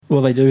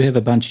Well, they do have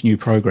a bunch of new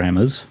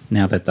programmers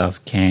now that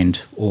they've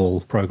canned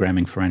all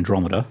programming for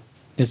Andromeda.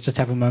 Let's just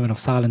have a moment of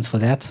silence for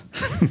that.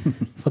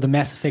 For the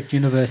Mass Effect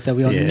universe that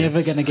we are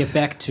never going to get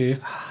back to.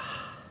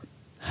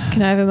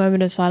 Can I have a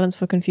moment of silence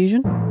for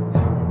confusion?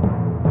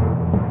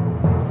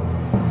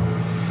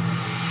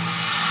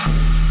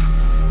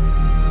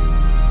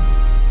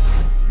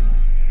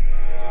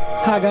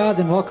 Hi guys,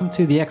 and welcome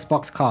to the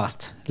Xbox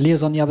Cast.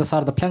 Leah's on the other side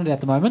of the planet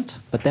at the moment,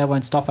 but that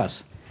won't stop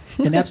us.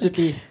 In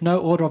absolutely no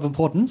order of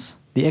importance,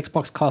 the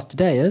Xbox Cast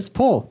today is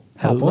Paul.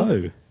 Hi, Hello.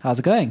 Paul. How's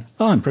it going?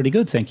 Oh, I'm pretty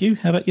good, thank you.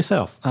 How about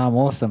yourself? I'm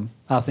awesome.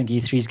 I think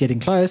E3 is getting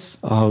close.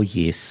 Oh,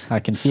 yes. I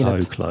can feel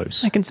it. So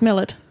close. I can smell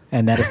it.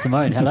 And that is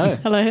Simone. Hello.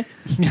 Hello.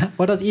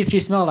 What does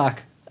E3 smell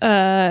like?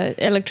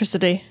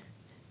 Electricity.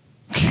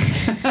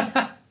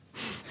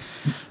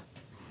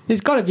 There's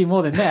got to be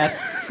more than that.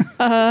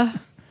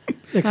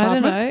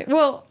 Excitement? I don't know.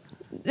 Well,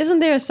 isn't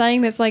there a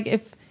saying that's like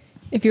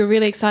if you're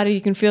really excited,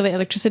 you can feel the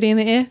electricity in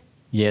the air?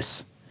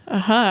 Yes.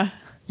 Uh-huh.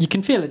 You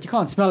can feel it. You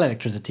can't smell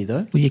electricity,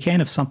 though. Well, you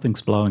can if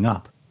something's blowing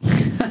up.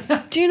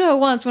 Do you know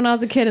once when I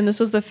was a kid, and this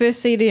was the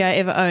first CD I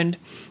ever owned,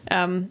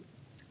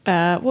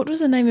 what was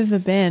the name of the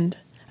band?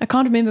 I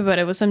can't remember, but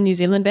it was some New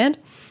Zealand band,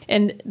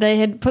 and they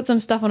had put some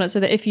stuff on it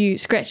so that if you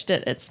scratched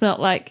it, it smelled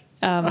like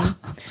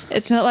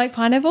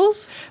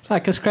pineapples.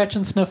 Like a scratch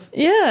and sniff.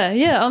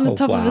 Yeah, on the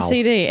top of the wow.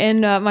 CD.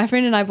 And my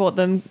friend and I bought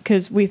them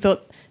because we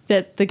thought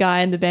that the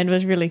guy in the band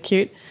was really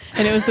cute,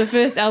 and it was the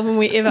first album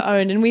we ever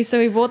owned, and we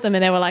bought them,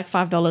 and they were like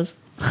 $5.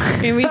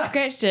 And we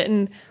scratched it,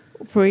 and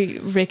we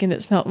reckoned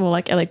it smelled more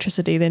like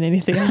electricity than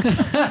anything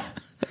else.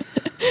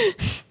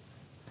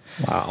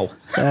 Wow.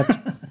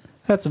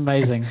 That's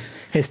amazing.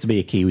 Has to be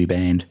a Kiwi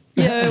band.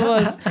 Yeah, it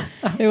was.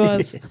 It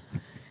was.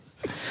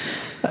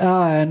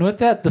 And with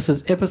that, this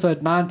is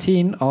episode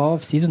 19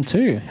 of season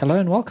 2. Hello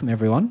and welcome,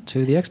 everyone,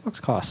 to the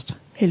Xbox Cast.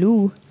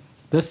 Hello.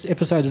 This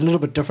episode is a little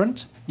bit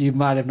different. You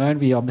might have known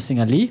we are missing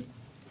Ali.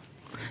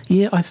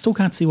 Yeah, I still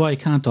can't see why he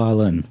can't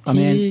dial in. I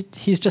mean,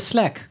 He's just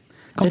slack.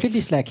 Completely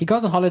slack. He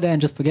goes on holiday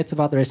and just forgets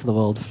about the rest of the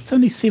world. it's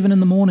only 7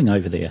 a.m.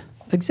 over there.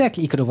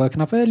 Exactly. He could have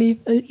woken up early.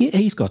 Yeah,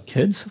 he's got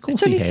kids. Of course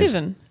It's only he has.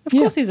 7. Of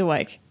Yeah. course he's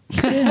awake.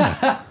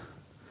 Yeah.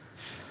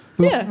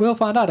 Yeah. We'll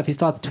find out if he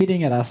starts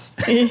tweeting at us.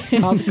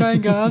 How's it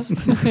going, guys?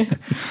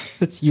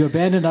 You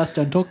abandoned us,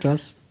 don't talk to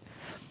us.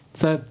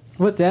 So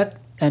with that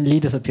and Lee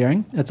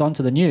disappearing, it's on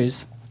to the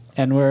news.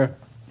 And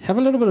have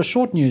a little bit of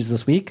short news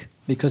this week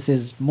because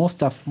there's more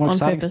stuff, more On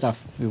exciting purpose.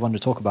 stuff we want to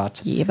talk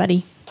about. Yeah,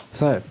 buddy.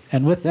 So,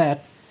 and with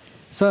that,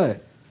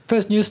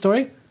 first news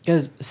story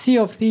is Sea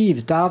of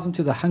Thieves dives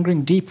into the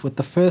hungering deep with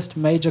the first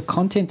major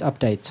content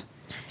update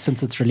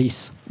since its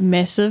release.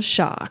 Massive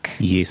shark.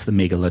 Yes, the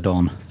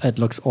Megalodon. It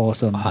looks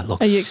awesome. Oh, it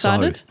looks Are you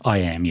excited? I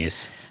am,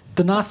 yes.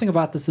 The nice thing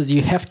about this is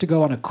you have to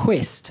go on a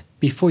quest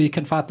before you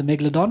can fight the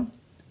Megalodon.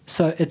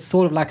 So it's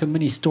sort of like a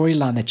mini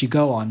storyline that you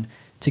go on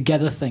to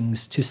gather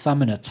things to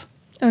summon it.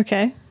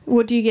 Okay.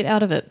 What do you get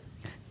out of it?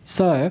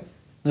 So,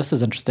 this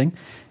is interesting.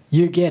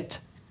 You get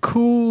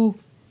cool,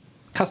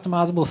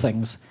 customizable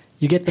things.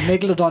 You get the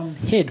Megalodon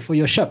head for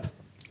your ship,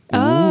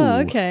 Oh,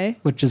 okay.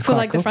 which is For quite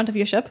like cool. the front of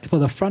your ship? For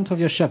the front of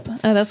your ship.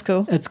 Oh, that's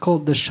cool. It's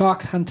called the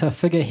Shark Hunter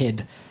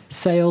figurehead,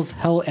 sails,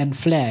 hull, and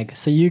flag.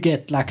 So you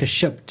get like a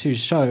ship to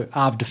show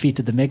I've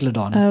defeated the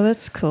Megalodon. Oh,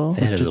 that's cool.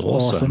 That is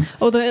awesome.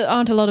 Although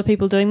aren't a lot of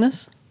people doing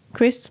this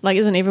quest? Like,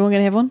 isn't everyone going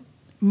to have one?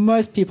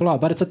 Most people are,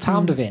 but it's a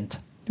timed event.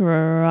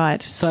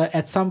 Right. So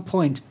at some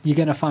point, you're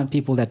going to find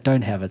people that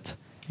don't have it,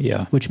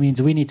 Yeah. which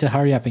means we need to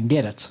hurry up and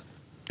get it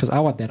because I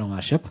want that on my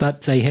ship.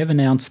 But they have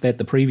announced that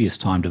the previous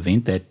timed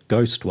event, that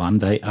Ghost one,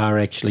 they are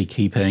actually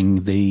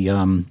keeping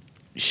the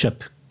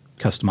ship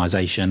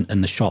customization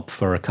in the shop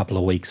for a couple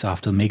of weeks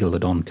after the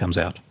Megalodon comes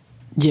out.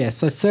 Yeah,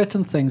 so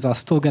certain things are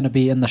still going to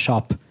be in the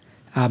shop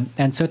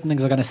and certain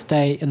things are going to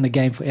stay in the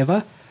game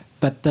forever.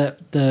 But the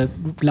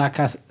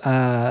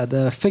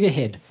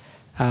figurehead,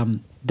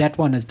 that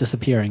one is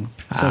disappearing.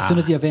 So as soon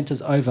as the event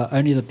is over,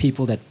 only the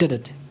people that did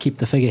it keep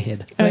the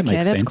figurehead. That Okay,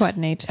 makes that's sense. quite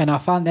neat. And I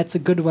find that's a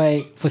good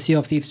way for Sea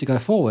of Thieves to go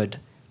forward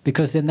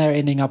because then they're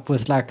ending up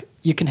with like,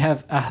 you can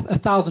have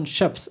 1,000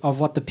 ships of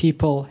what the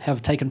people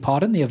have taken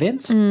part in the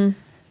events.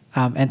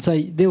 And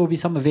so there will be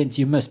some events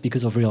you miss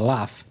because of real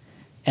life.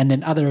 And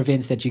then other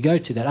events that you go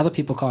to that other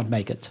people can't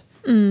make it.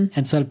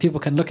 And so people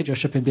can look at your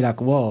ship and be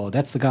like, whoa,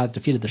 that's the guy that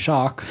defeated the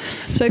shark.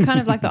 So kind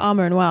of like the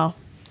armor in WoW.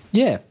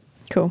 Yeah,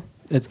 Cool.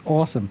 it's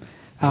awesome.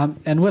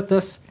 And with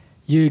this,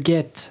 you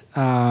get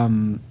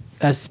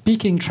a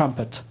speaking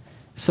trumpet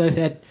so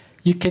that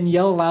you can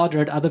yell louder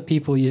at other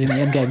people using the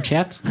in-game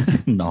chat.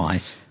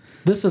 Nice.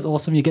 This is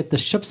awesome. You get the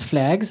ship's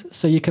flags,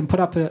 so you can put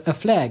up a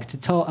flag to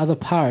tell other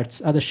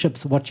pirates, other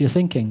ships, what you're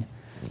thinking.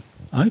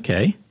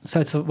 Okay.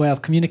 So it's a way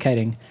of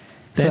communicating.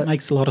 That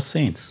makes a lot of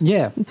sense.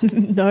 Yeah.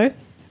 No.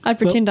 I'd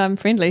pretend I'm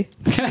friendly.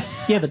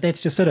 Yeah, but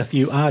that's just it. If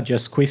you are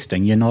just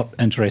questing, you're not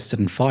interested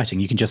in fighting,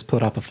 you can just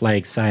put up a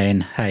flag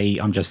saying, hey,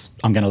 I'm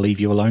going to leave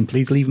you alone.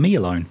 Please leave me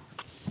alone.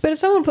 But if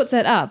someone puts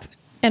that up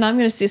and I'm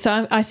going to see,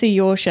 so I see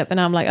your ship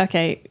and I'm like,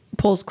 okay,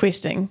 Paul's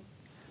questing.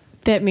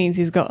 That means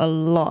he's got a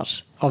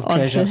lot Of on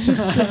treasure.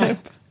 his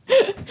ship.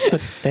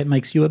 But that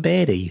makes you a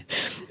baddie.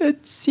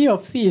 It's Sea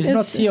of Thieves, not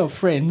It's- Sea of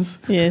Friends.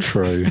 Yes.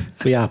 True.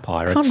 We are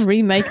pirates. Can't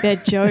remake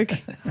that joke.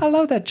 I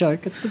love that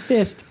joke. It's the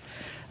best.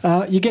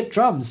 You get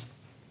drums.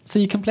 So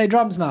you can play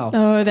drums now,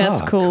 Oh,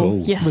 that's Ah, cool. cool.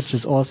 Yes. which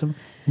is awesome.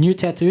 New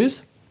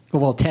tattoos.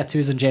 Well,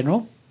 tattoos in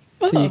general.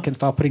 So Oh. you can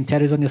start putting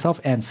tattoos on yourself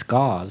and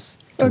scars.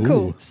 Oh,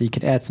 cool. Ooh. So you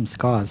can add some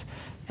scars.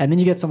 And then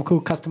you get some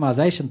cool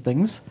customization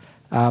things,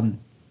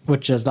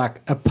 which is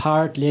like a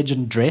pirate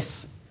legend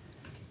dress.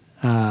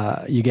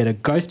 You get a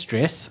ghost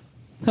dress.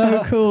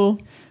 Oh, cool.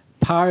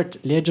 Pirate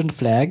legend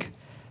flag.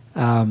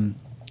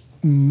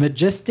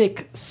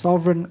 Majestic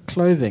sovereign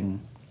clothing.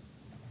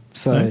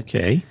 So,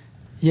 Okay.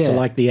 yeah. So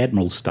like the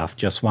Admiral stuff,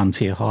 just one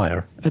tier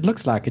higher. It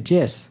looks like it,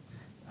 yes.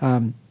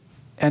 And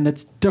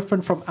it's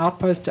different from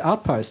outpost to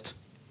outpost,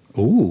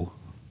 Ooh.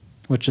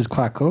 which is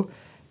quite cool.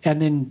 And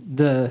then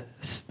the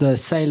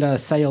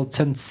sail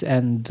tints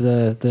and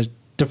the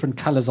different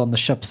colors on the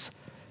ships.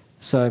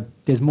 So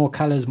there's more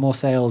colors, more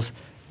sails,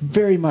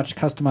 very much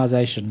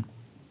customization.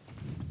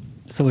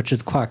 So which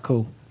is quite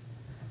cool.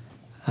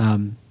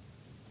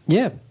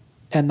 Yeah.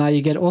 And now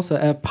you get also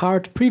a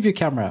pirate preview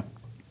camera.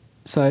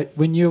 So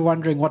when you're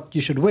wondering what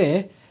you should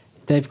wear,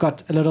 they've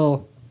got a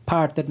little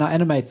pirate that now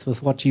animates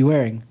with what you're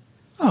wearing,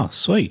 Oh,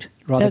 sweet.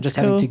 rather That's just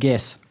having cool. to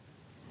guess,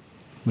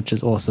 which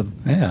is awesome.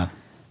 Yeah.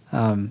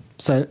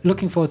 So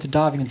looking forward to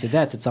diving into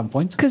that at some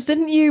point. Because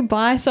didn't you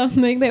buy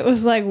something that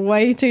was like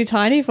way too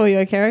tiny for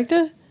your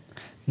character?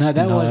 No,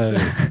 that No. was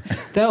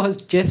that was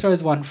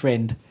Jethro's one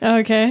friend.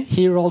 Okay.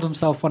 He rolled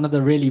himself one of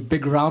the really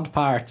big round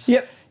pirates.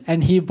 Yep.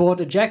 And he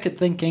bought a jacket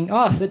thinking,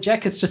 oh, the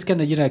jacket's just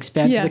going to,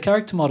 expand Yeah. to the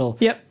character model.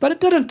 Yep. But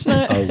it didn't.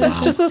 No. Oh, So it's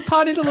wow. just this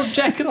tiny little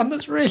jacket on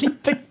this really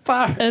big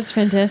pirate. That's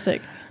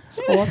fantastic. It's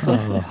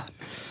awesome.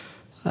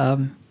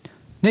 Oh,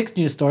 Next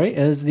news story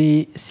is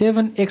the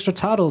 7 extra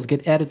titles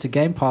get added to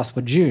Game Pass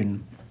for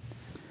June.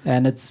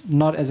 And it's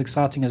not as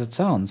exciting as it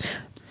sounds.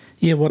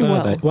 yeah, what Well.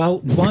 are they? Well,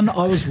 one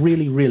I was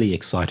really, really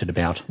excited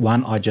about.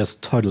 One I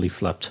just totally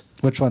flipped.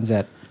 Which one's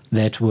that?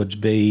 That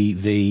would be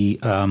the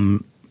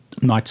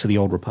Knights of the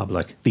Old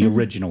Republic, the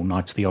original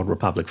Knights of the Old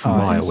Republic from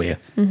Oh, yes.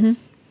 BioWare.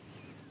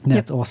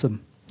 That's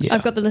awesome. Yeah.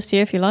 I've got the list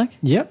here if you like.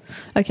 Yep.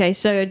 Okay,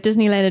 so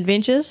Disneyland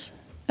Adventures,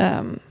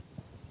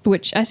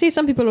 which I see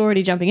some people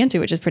already jumping into,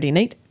 which is pretty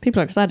neat.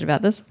 People are excited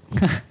about this.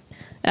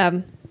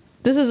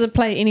 This is a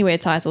Play Anywhere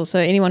title, so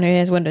anyone who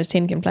has Windows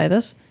 10 can play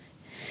this,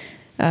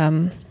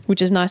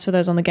 which is nice for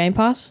those on the Game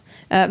Pass.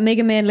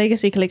 Mega Man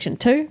Legacy Collection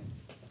 2.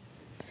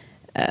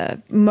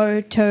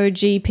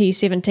 MotoGP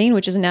 17,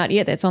 which isn't out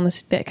yet.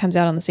 That comes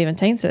out on the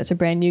 17th, so it's a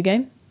brand new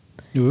game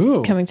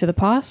Ooh. coming to the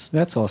pass.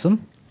 That's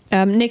awesome.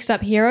 Next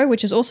up, Hero,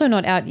 which is also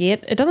not out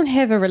yet. It doesn't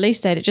have a release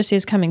date. It just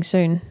says coming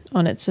soon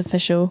on its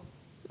official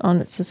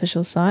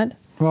site.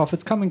 Well, if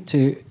it's coming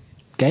to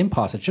Game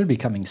Pass, it should be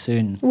coming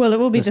soon. Well, it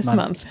will be this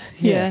month.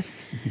 Yeah.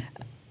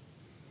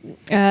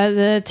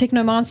 The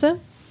Technomancer.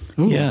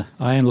 Ooh. Yeah,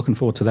 I am looking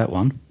forward to that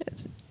one.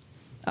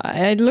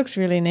 It looks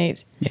really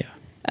neat.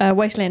 Yeah,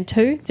 Wasteland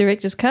 2,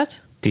 Director's Cut.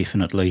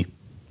 definitely.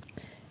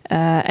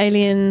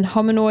 Alien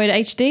Hominoid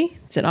HD.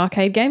 It's an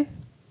arcade game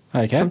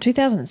Okay. from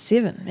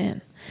 2007,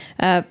 man.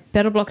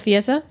 Battle Block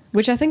Theatre,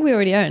 which I think we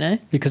already own, eh?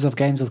 Because of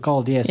Games with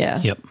Gold, yes. Yeah.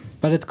 Yep.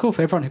 But it's cool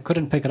for everyone who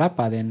couldn't pick it up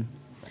by then.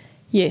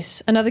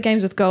 Yes. Another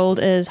Games with Gold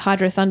is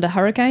Hydro Thunder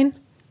Hurricane,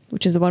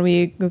 which is the one where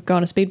you go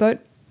on a speedboat.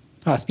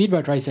 Oh,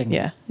 speedboat racing.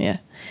 Yeah, yeah.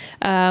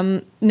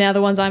 Now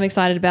the ones I'm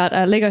excited about,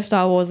 Lego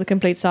Star Wars: The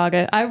Complete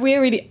Saga. We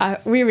already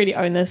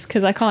own this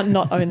because I can't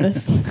not own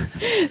this.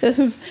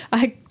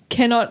 I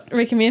cannot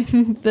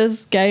recommend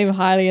this game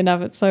highly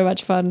enough. It's so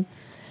much fun.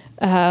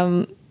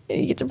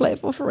 You get to play it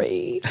for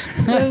free.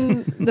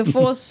 The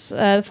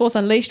Force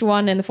Unleashed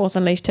 1 and the Force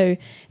Unleashed 2,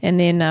 and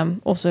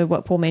then also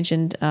what Paul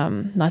mentioned,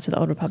 Knights of the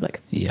Old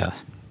Republic. Yeah.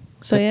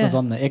 So It yeah, was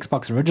on the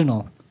Xbox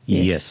original.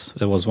 Yes,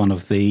 it was one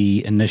of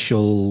the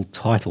initial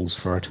titles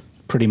for it.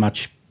 Pretty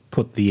much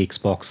put the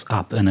Xbox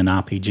up in an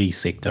RPG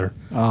sector.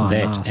 Oh,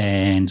 that nice.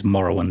 and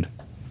Morrowind.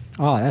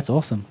 Oh, that's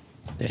awesome.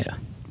 Yeah.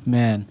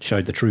 Man.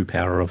 Showed the true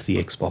power of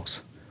the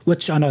Xbox.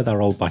 Which I know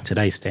they're old by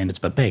today's standards,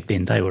 but back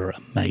then they were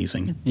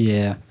amazing.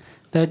 Yeah.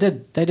 They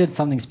did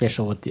something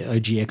special with the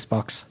OG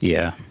Xbox.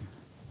 Yeah.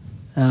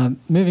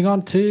 Moving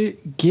on to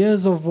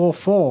Gears of War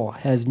 4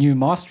 has new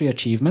mastery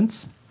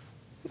achievements,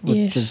 which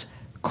Yes. is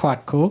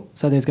quite cool.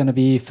 So there's going to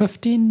be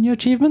 15 new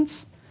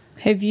achievements.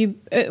 have you?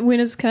 When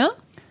does it come out?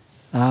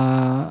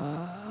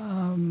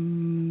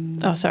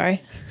 Oh,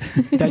 sorry.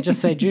 They just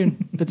say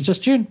June. It's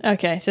just June.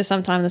 Okay, so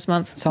sometime this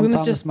month. We Sometime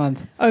must this just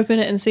month. open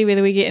it and see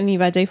whether we get any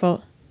by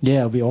default. Yeah,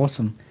 it'll be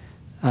awesome.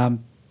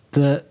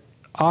 The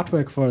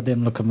artwork for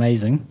them look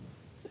amazing.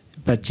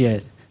 But yeah,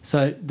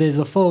 so there's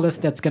a full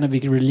list that's going to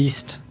be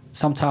released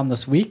sometime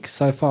this week.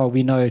 So far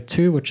we know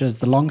 2, which is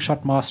the long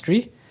shot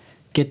mastery.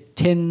 Get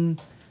 10,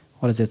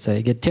 what does it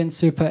say? Get 10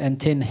 super and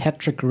 10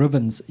 hat-trick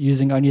ribbons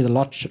using only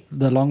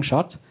the long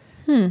shot.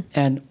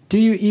 And do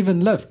you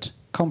even lift?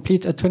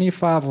 Complete a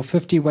 25 or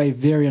 50 wave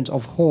variant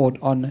of Horde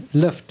on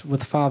lift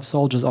with 5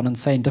 soldiers on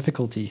insane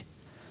difficulty.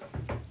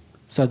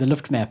 So the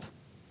lift map.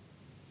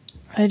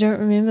 I don't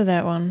remember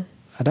that one.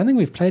 I don't think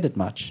we've played it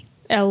much.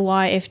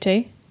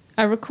 LYFT.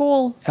 I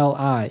recall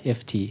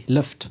LIFT,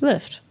 Lift.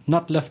 Lift.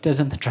 Not Lift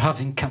as in the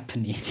driving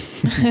company.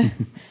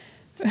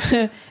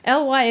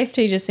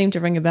 LYFT just seemed to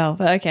ring a bell,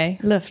 but okay,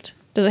 Lift.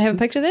 Does it have a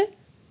picture there?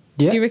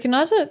 Yeah. Do you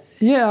recognise it?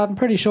 Yeah, I'm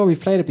pretty sure we've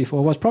played it before.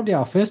 It was probably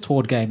our first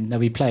Horde game that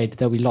we played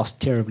that we lost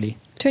terribly.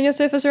 Turn your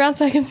surface around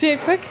so I can see it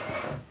quick.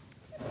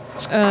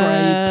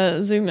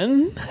 Scrape. Zoom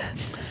in.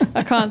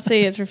 I can't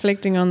see. It's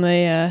reflecting on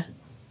the...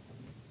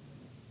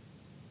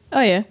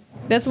 Oh, yeah.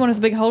 That's the one with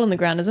the big hole in the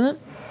ground, isn't it?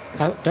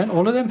 Don't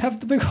all of them have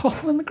the big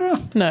hole in the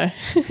ground? No.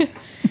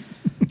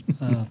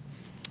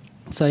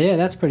 So, yeah,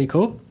 that's pretty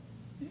cool.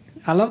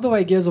 I love the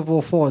way Gears of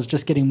War 4 is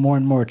just getting more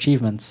and more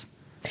achievements.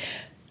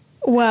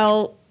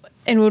 Well,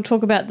 and we'll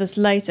talk about this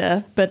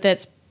later, but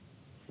that's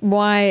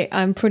why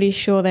I'm pretty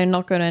sure they're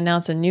not going to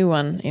announce a new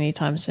one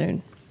anytime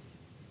soon.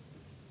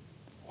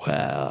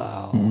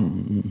 Well,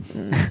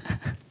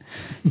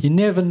 you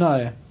never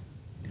know.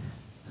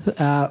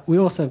 We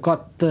also have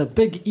got the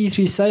big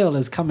E3 sale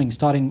is coming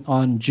starting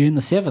on June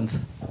the 7th.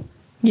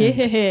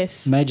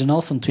 Yes. Major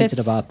Nelson tweeted It's-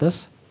 about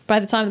this. By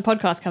the time the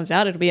podcast comes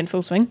out, it'll be in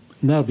full swing.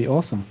 That'll be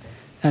awesome.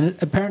 And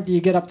apparently you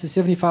get up to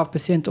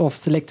 75% off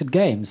selected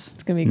games,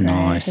 It's going to be great.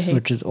 Nice.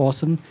 which is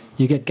awesome.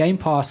 You get Game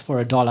Pass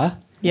for $1.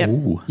 Yep.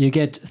 Ooh. You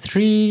get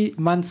 3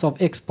 months of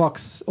 6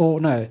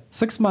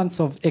 months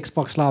of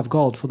Xbox Live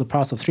Gold for the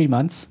price of 3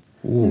 months.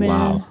 Ooh, Man.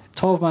 wow.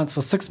 12 months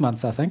for 6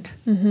 months, I think.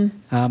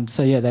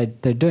 So yeah,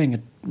 they're doing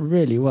it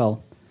really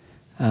well.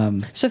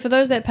 So for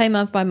those that pay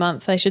month by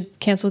month, they should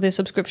cancel their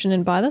subscription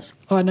and buy this?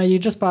 Oh no, you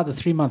just buy the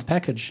 3-month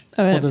package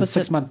Oh, and or it the puts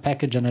 6-month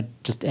package, and it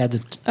just adds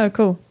it, Oh,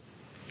 cool.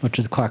 which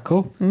is quite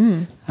cool.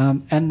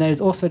 And there's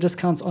also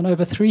discounts on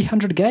over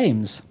 300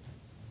 games.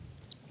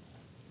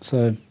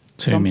 So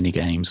Too many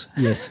games.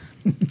 Yes,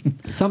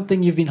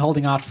 something you've been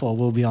holding out for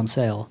will be on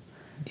sale.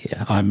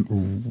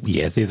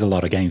 Yeah, there's a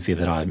lot of games there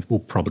that I will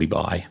probably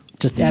buy.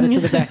 Just add it to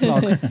the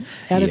backlog.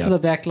 Add it to Yep. the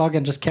backlog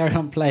and just carry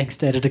on playing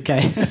State of Decay.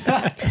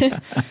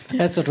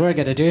 That's what we're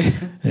going to do.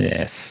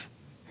 Yes.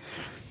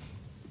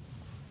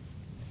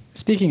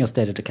 Speaking of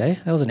State of Decay,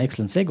 that was an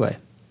excellent segue.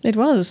 It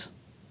was.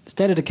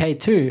 State of Decay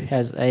 2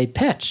 has a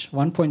patch,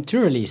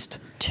 1.2 released.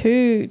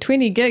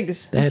 20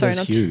 gigs. That Sorry, is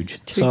not huge.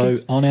 2 So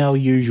gigs. on our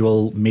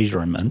usual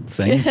measurement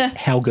thing,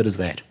 how good is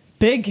that?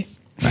 Big.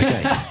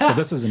 Okay, so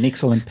this is an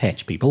excellent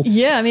patch, people.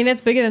 Yeah, I mean,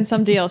 that's bigger than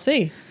some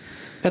DLC.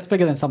 That's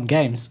bigger than some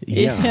games.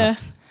 Yeah.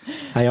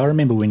 Hey, I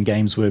remember when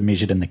games were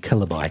measured in the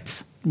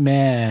kilobytes.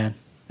 Man,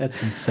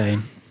 that's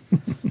insane.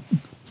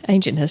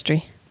 Ancient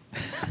history.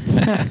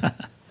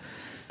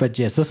 But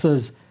yes,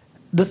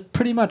 this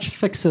pretty much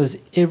fixes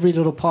every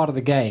little part of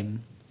the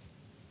game.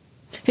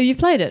 Have you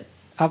played it?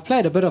 I've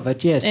played a bit of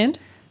it, yes. And?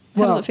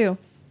 How does it feel?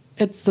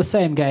 It's the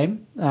same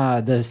game.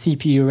 The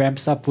CPU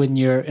ramps up when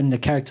you're in the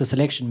character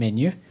selection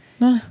menu.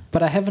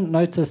 But I haven't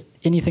noticed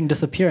anything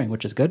disappearing,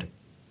 which is good.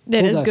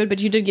 That is Although- good,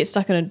 but you did get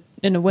stuck in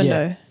a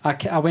window. Yeah,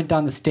 I went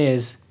down the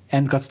stairs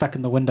and got stuck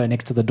in the window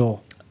next to the door.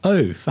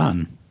 Oh,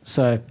 fun.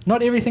 So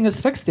not everything is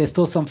fixed. There's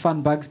still some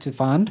fun bugs to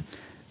find.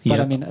 But Yep.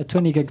 I mean, a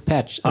 20 gig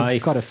patch has I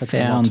got to fix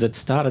found it. it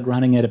started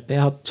running at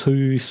about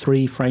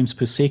 2-3 frames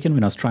per second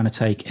when I was trying to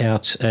take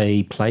out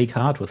a play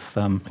card with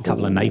a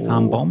couple of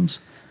napalm bombs.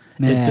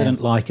 Man. It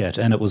didn't like it,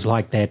 and it was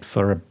like that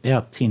for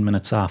about 10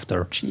 minutes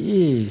after.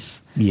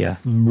 Jeez. Yeah,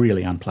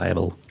 really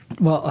unplayable.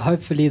 Well,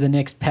 hopefully the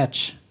next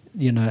patch,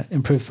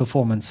 improves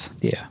performance.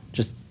 Yeah.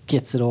 Just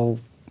gets it all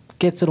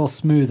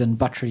smooth and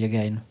buttery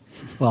again.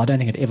 Well, I don't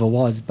think it ever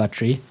was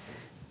buttery,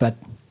 but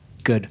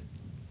good.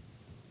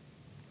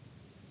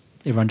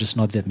 Everyone just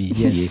nods at me.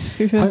 Yes. Yes.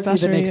 Smooth and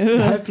buttery.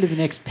 Hopefully the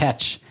next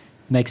patch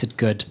makes it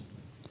good.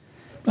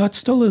 Oh, it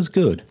still is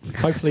good.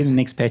 Hopefully the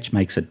next patch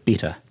makes it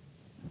better.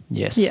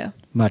 Yes. Yeah.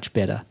 Much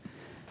better.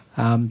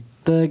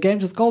 The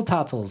games with gold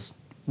titles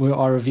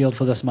are revealed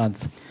for this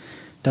month.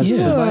 Does Yeah.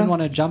 Simone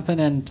want to jump in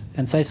and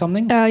say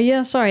something?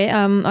 Yeah, sorry.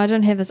 I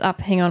don't have this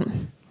up. Hang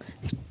on.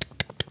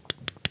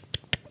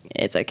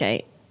 It's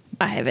okay.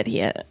 I have it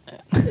here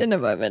in a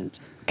moment.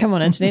 Come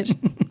on, internet.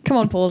 Come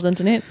on, Paul's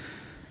internet.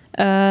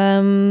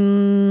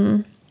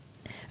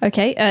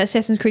 Okay,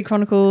 Assassin's Creed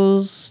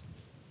Chronicles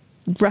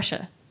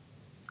Russia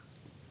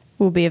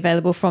will be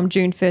available from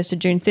June 1st to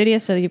June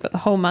 30th, so you've got the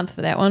whole month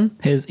for that one.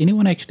 Has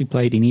anyone actually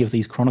played any of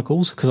these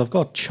Chronicles? Because I've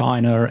got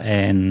China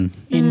and...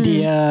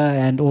 India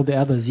and all the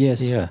others,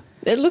 yes. Yeah.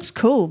 It looks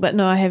cool, but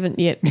no, I haven't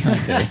yet.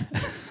 Okay.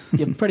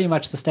 You're pretty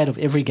much the state of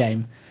every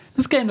game.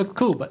 This game looks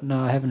cool, but no,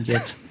 I haven't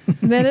yet.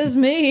 That is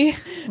me.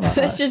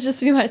 That should just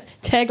be my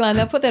tagline.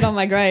 I'll put that on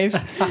my grave.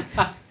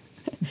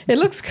 It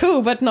looks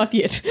cool, but not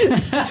yet.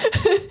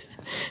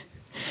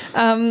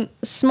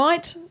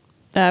 Smite,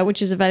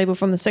 which is available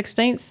from the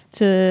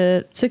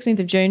 16th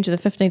of June to the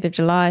 15th of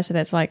July. So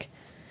that's like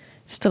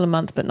still a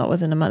month, but not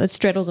within a month. It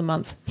straddles a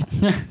month.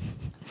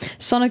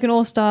 Sonic and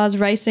All-Stars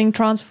Racing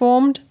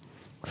Transformed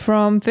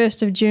from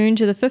 1st of June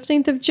to the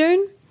 15th of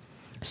June.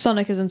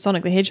 Sonic is in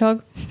Sonic the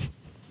Hedgehog.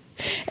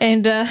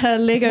 And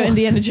Lego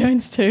Indiana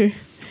Jones 2.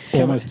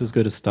 Almost as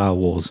good as Star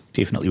Wars.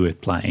 Definitely worth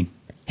playing.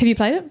 Have you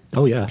played it?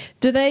 Oh, yeah.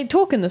 Do they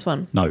talk in this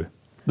one? No.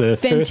 The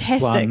first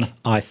Fantastic. one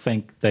I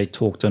think they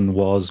talked in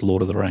was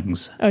Lord of the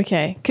Rings.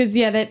 Okay, because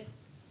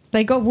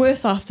they got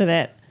worse after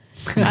that.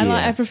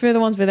 Yeah. I prefer the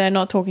ones where they're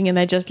not talking and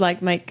they just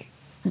like make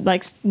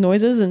like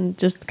noises and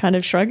just kind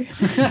of shrug.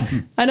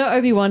 I know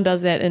Obi-Wan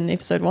does that in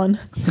episode 1.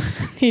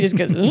 He just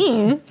goes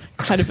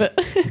quite a bit.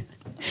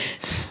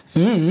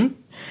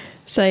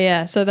 So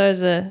yeah, so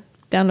those are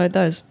download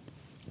those.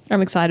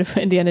 I'm excited for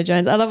Indiana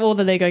Jones. I love all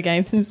the Lego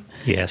games.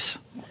 Yes.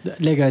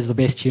 Lego is the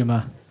best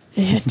humor.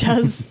 Yeah, it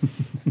does.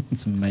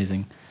 It's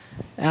amazing.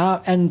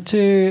 And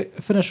to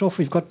finish off,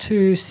 we've got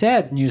 2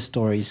 sad news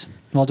stories.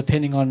 Well,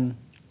 depending on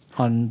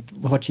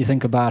what you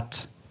think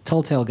about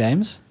Telltale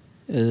games,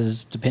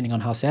 is depending on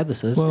how sad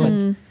this is. Well,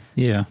 But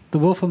yeah. The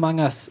Wolf Among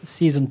Us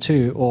Season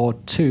 2, or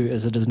 2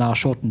 as it is now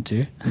shortened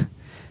to,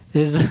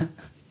 is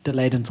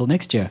delayed until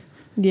next year.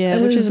 Yeah,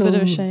 It which is a bit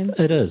of a is, shame.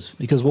 It is,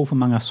 because Wolf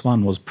Among Us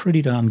 1 was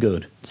pretty darn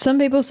good. Some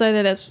people say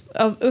that that's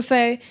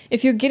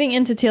if you're getting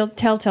into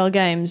Telltale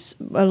games,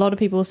 a lot of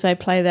people say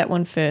play that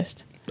one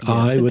first.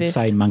 I It's the would best.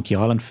 say Monkey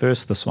Island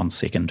first, this one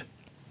second.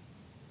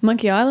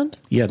 Monkey Island.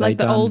 Yeah, like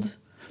the old.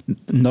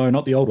 No,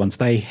 not the old ones.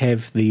 They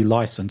have the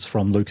license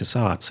from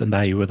LucasArts, and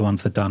they were the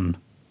ones that done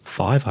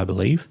 5, I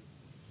believe.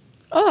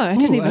 Oh, I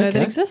didn't Ooh, even know that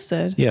okay.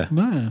 existed. Yeah.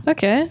 No.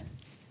 Okay.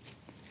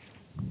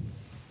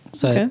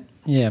 So, Okay.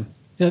 yeah.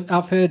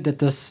 I've heard that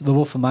The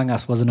Wolf Among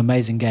Us was an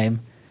amazing game.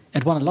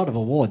 It won a lot of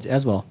awards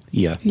as well.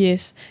 Yeah.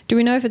 Yes. Do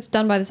we know if it's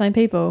done by the same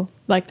people,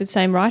 like the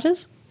same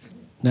writers?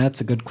 That's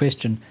a good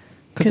question.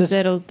 Because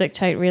that'll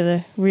dictate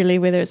really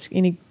whether it's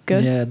any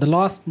good. Yeah, the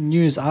last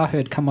news I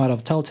heard come out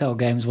of Telltale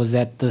Games was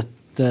that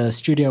the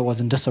studio was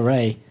in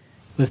disarray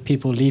with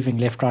people leaving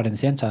left, right, and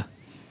center.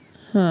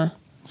 Huh.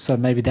 So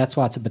maybe that's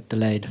why it's a bit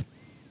delayed.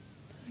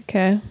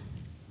 Okay.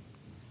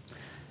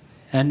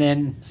 And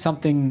then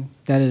something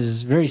that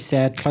is very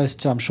sad, close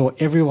to, I'm sure,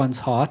 everyone's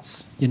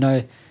hearts. You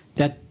know,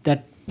 that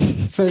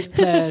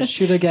first-player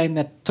shooter game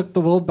that took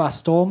the world by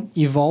storm,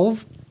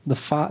 Evolve, the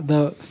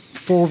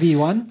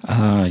 4v1.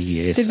 Ah,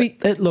 yes. Did we-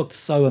 It looked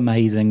so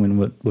amazing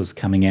when it was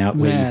coming out.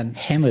 Man. We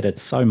hammered it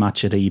so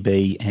much at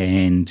EB,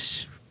 and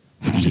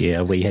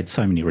yeah, we had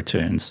so many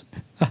returns.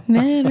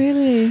 Man,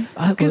 really? It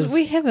Because was-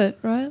 we have it,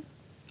 right?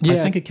 I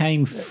think it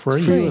came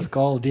free. Free with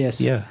gold, yes.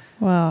 Yeah.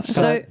 Wow.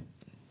 So,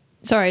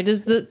 sorry,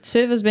 does the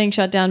servers being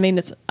shut down mean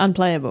it's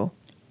unplayable?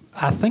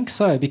 I think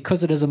so,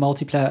 because it is a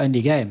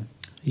multiplayer-only game.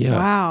 Yeah.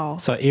 Wow.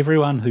 So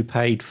everyone who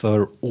paid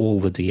for all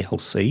the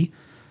DLC,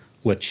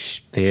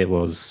 which there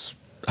was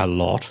a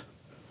lot,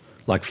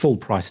 like full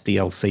price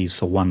DLCs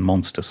for one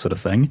monster sort of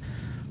thing,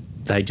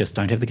 they just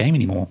don't have the game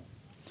anymore.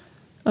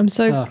 I'm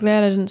so Oh.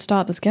 glad I didn't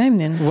start this game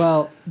then.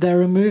 Well, they're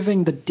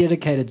removing the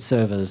dedicated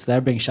servers.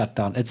 They're being shut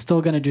down. It's still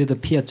going to do the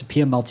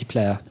peer-to-peer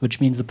multiplayer, which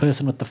means the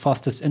person with the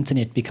fastest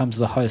internet becomes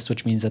the host,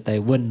 which means that they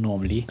win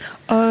normally.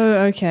 Oh,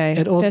 okay.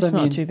 It also That's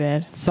not means too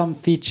bad. some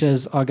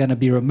features are going to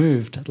be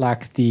removed,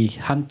 like the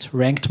hunt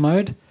ranked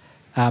mode,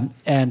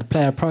 and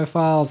player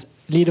profiles,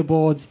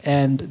 leaderboards,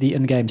 and the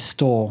in-game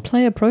store.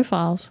 Player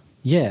profiles.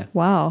 Yeah,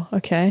 Wow.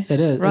 Okay. it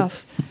is.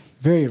 Rough. It's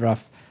very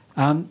rough.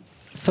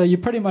 So you're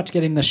pretty much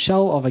getting the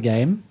shell of a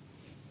game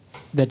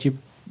that you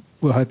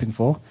were hoping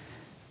for.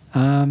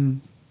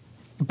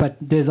 But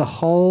there's a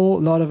whole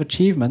lot of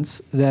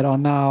achievements that are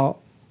now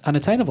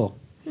unattainable.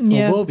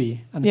 Yeah. Or will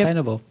be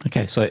unattainable.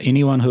 Okay, so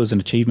anyone who is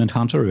an achievement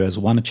hunter who has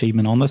one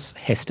achievement on this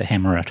has to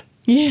hammer it.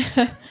 Yeah.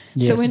 So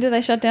Yes. when do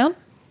they shut down?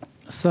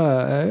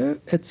 So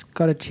it's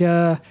got it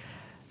here.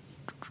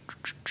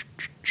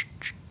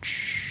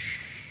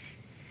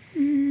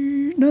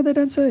 No, they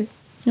don't say.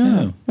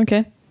 Oh.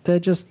 Okay. They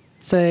just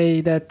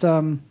say that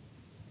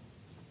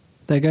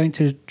they're going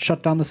to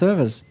shut down the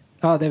servers.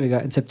 Oh, there we go.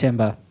 In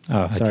September.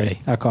 Oh, okay.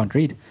 Sorry, I can't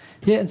read.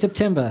 Yeah, in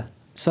September.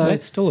 So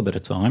That's still a bit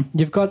of time.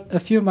 you've got a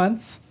few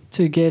months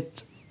to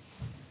get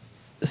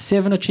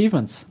 7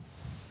 achievements.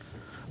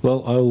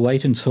 Well, I'll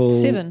wait until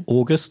 7.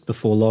 August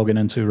before logging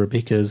into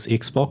Rebecca's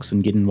Xbox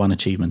and getting one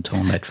achievement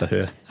on that for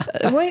her.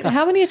 Wait,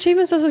 how many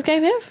achievements does this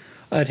game have?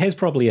 It has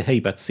probably a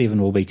heap, but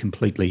 7 will be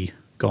completely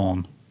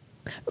gone.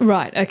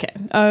 Right. Okay.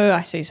 Oh,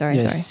 I see. Sorry.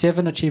 Yeah, Sorry.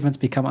 7 achievements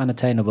become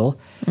unattainable.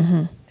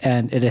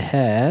 And it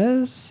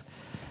has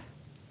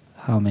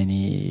how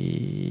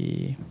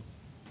many?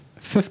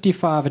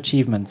 55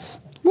 achievements.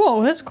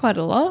 Whoa, that's quite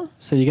a lot.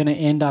 So you're going to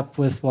end up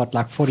with what,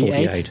 like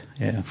 48?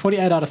 Yeah.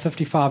 48 out of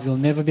 55. You'll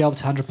never be able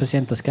to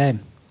 100% this game.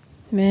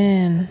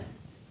 Man,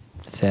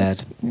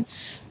 Sad.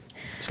 it's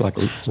It's like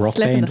Rock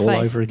Slap in Band the all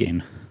face. over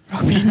again.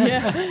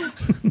 yeah.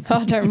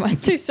 Oh, don't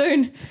remind. Too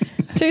soon.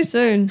 Too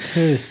soon.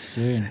 Too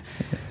soon.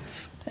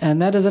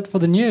 And that is it for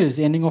the news.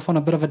 Ending off on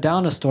a bit of a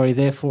downer story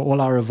there for all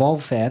our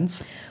Evolve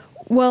fans.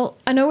 Well,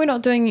 I know we're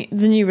not doing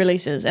the new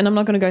releases, and I'm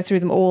not going to go through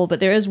them all, but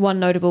there is one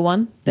notable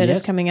one that is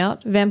Yes. coming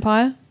out.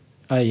 Vampire.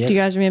 Oh, yes. Do you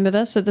guys remember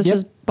this? So this Yep.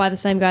 is by the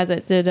same guys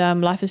that did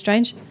Life is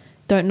Strange.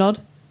 Don't nod.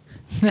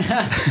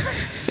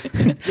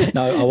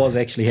 No, I was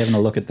actually having a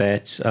look at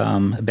that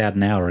about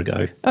an hour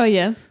ago. Oh,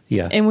 yeah.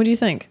 Yeah. And what do you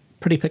think?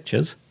 Pretty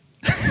pictures.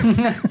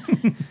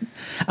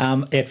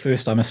 At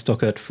first, I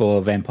mistook it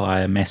for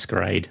Vampire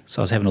Masquerade.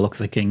 So I was having a look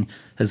thinking,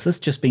 has this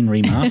just been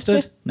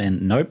remastered? Then,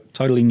 nope,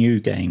 totally new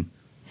game.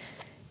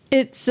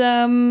 It's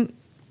I'm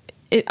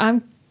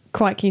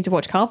quite keen to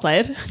watch Carl play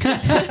it.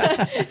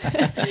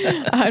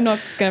 I'm not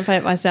going to play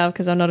it myself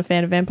because I'm not a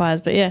fan of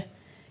vampires, but yeah.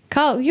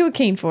 Carl, you were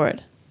keen for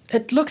it.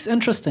 It looks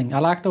interesting. I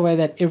like the way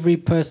that every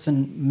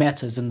person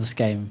matters in this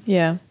game.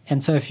 Yeah.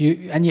 And so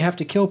you have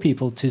to kill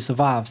people to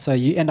survive. So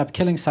you end up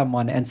killing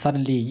someone and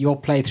suddenly your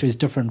playthrough is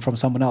different from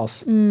someone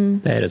else.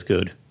 That is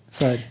good.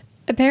 So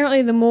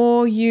apparently the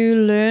more you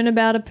learn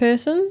about a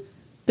person,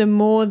 the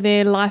more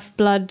their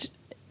lifeblood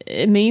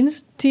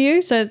means to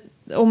you. So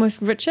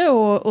almost richer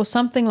or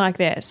something like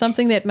that.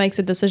 Something that makes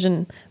a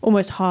decision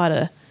almost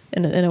harder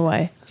in a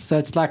way. So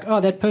it's like,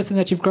 oh, that person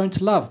that you've grown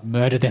to love,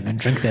 murder them and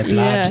drink their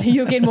Yeah, blood.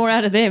 you'll get more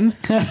out of them.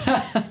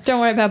 Don't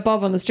worry about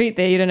Bob on the street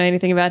there. You don't know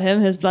anything about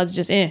him. His blood's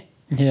just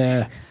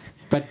Yeah.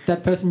 But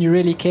that person you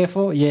really care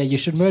for, yeah, you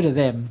should murder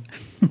them.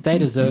 They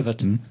deserve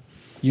it.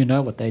 You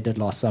know what they did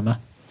last summer.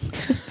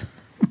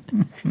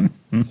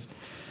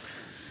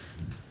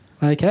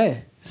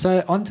 Okay.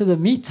 So on to the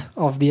meat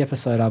of the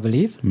episode, I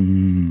believe,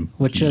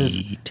 which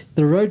is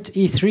the road to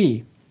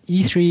E3.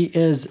 E3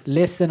 is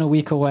less than a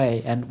week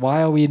away, and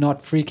why are we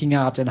not freaking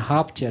out and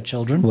hyped here,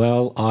 children?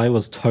 Well, I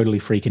was totally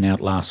freaking out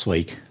last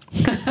week.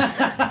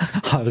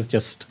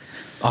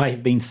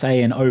 I've been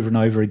saying over and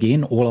over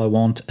again, all I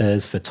want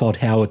is for Todd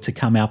Howard to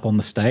come up on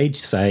the stage,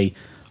 say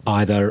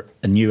either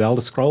a new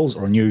Elder Scrolls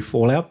or a new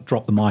Fallout,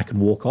 drop the mic and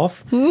walk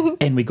off,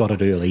 and we got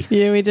it early.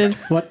 Yeah, we did.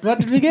 What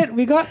did we get?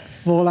 We got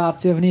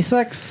Fallout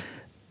 76.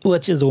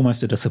 Which is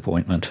almost a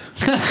disappointment.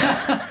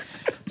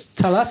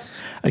 Tell us.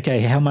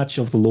 Okay, how much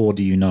of the lore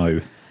do you know?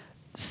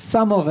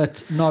 Some of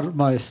it, not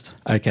most.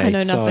 Okay, I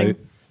know nothing.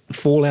 So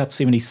Fallout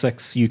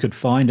 76, you could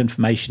find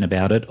information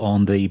about it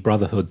on the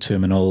Brotherhood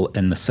terminal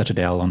in the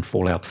Citadel on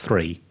Fallout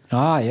 3.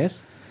 Ah,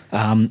 yes.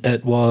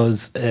 It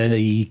was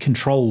a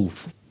control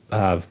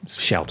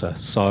shelter.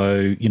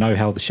 So you know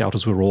how the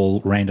shelters were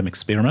all random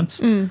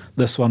experiments?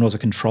 This one was a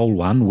control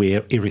one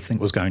where everything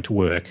was going to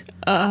work.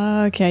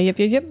 Okay,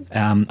 yep.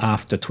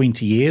 After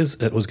 20 years,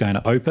 it was going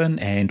to open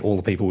and all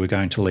the people were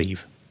going to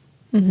leave.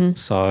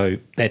 So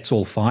that's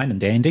all fine and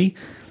dandy.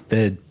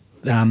 The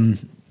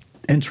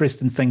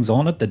interesting things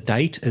on it, the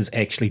date is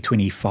actually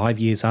 25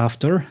 years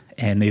after,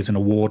 and there's an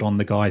award on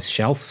the guy's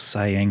shelf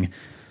saying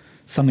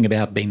something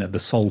about being the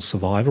sole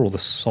survivor or the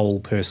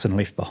sole person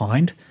left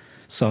behind.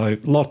 So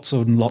lots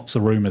and lots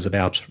of rumours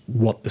about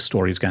what the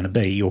story is going to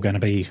be. You're going to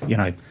be,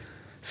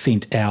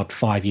 sent out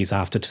 5 years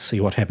after to see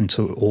what happened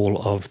to all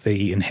of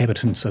the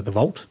inhabitants of the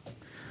vault.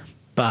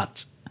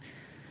 But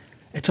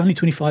it's only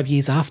 25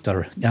 years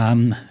after.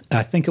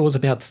 I think it was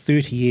about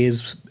 30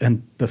 years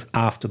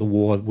after the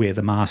war where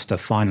the Master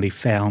finally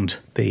found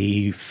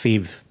the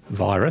FEV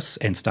virus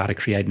and started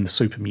creating the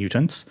super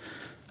mutants.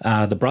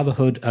 The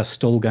Brotherhood are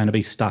still going to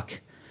be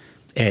stuck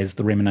as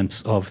the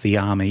remnants of the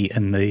army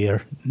in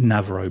their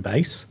Navarro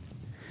base.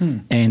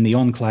 And the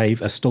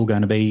Enclave are still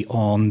going to be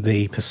on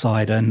the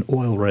Poseidon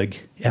oil rig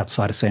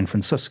outside of San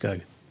Francisco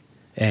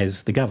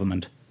as the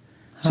government.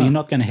 So you're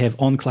not going to have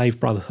Enclave,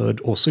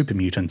 Brotherhood, or super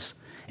mutants.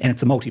 And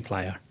it's a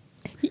multiplayer.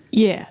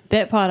 Yeah,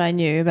 that part I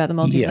knew about the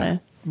multiplayer.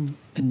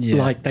 Yeah.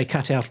 Like, they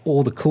cut out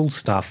all the cool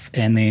stuff,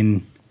 and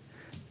then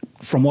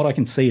from what I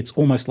can see, it's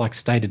almost like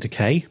State of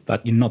Decay,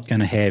 but you're not going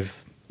to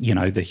have,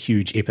 the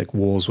huge epic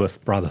wars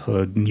with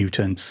Brotherhood,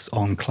 mutants,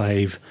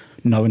 Enclave,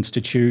 no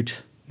Institute,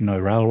 no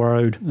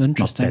Railroad.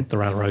 Interesting. Not that the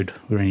Railroad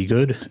were any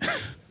good.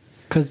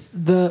 Because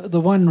the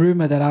one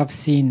rumor that I've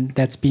seen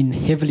that's been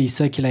heavily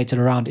circulated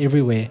around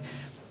everywhere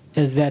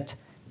is that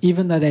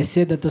even though they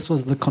said that this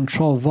was the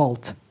control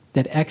vault,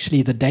 that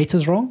actually the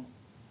data's wrong.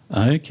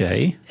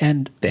 Okay.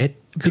 And that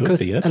could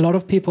because be it. a lot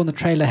of people in the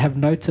trailer have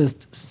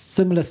noticed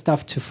similar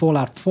stuff to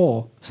Fallout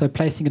 4, so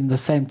placing it in the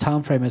same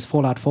time frame as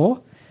Fallout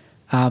 4.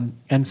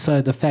 And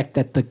so the fact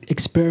that the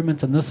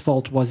experiment in this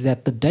vault was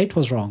that the date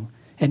was wrong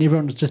and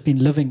everyone was just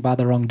been living by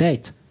the wrong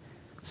date.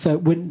 So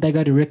when they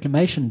go to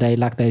Reclamation Day,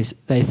 like they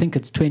think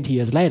it's 20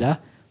 years later,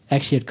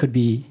 actually it could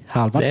be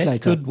how much that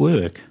later. could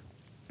work.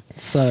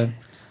 So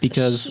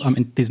Because,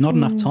 there's not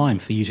enough time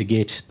for you to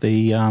get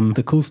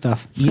the cool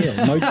stuff.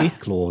 Yeah, no death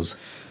claws.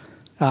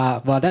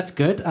 Well, that's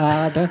good.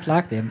 I don't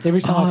like them. Every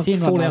time I've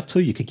seen one, Fallout 2,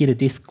 you could get a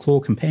death claw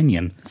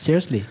companion.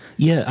 seriously.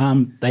 Yeah,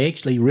 they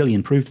actually really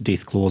improved the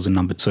death claws in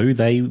number 2.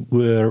 They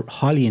were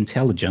highly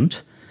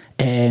intelligent,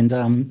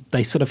 and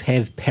they sort of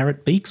have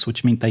parrot beaks,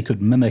 which meant they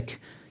could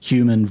mimic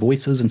human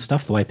voices and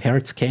stuff the way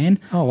parrots can.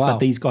 Oh, wow. But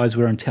these guys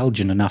were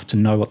intelligent enough to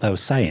know what they were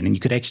saying, and you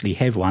could actually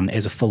have one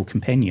as a full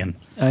companion.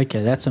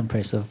 Okay, that's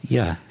impressive.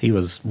 Yeah, he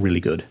was really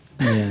good.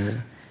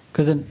 Yeah,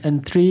 because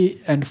in 3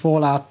 and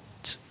Fallout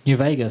New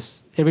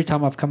Vegas, every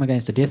time I've come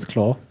against a death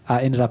claw,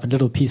 I ended up in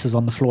little pieces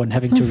on the floor and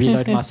having to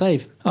reload my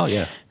save. Oh,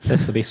 yeah,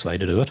 that's the best way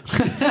to do it.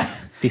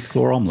 Death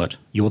claw omelette.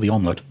 You're the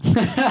omelette.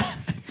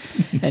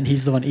 And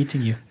he's the one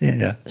eating you.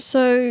 Yeah.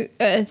 So,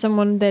 as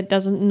someone that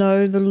doesn't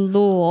know the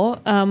law,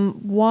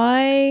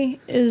 why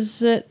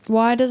does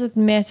it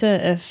matter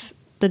if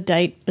the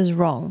date is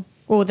wrong?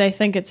 Or they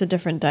think it's a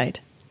different date?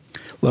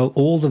 Well,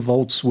 all the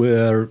vaults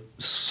were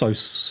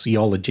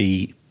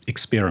sociology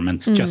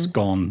experiments, just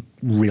gone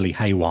really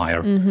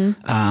haywire.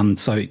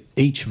 So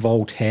each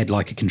vault had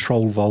like a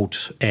control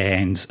vault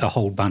and a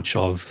whole bunch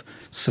of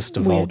sister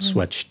Weird vaults ones.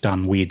 which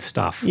done weird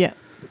stuff. Yeah.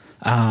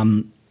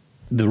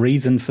 The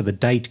reason for the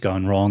date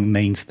going wrong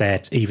means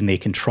that even their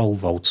control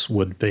vaults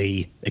would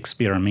be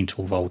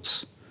experimental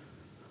vaults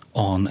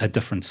on a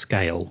different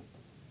scale.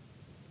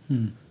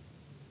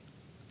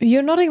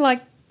 You're nodding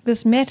like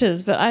this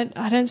matters, but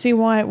I don't see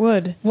why it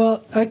would.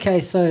 Well, okay,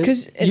 so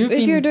Because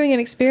if you're doing an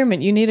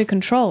experiment, you need a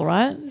control,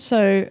 right?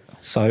 So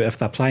So if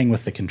they're playing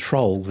with the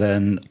control,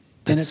 then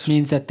then it's- it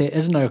means that there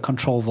is no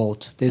control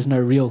vault. There's no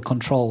real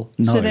control.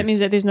 no, so that means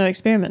that there's no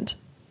experiment.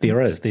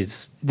 there is.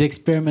 There's The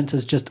experiment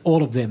is just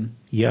all of them.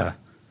 yeah,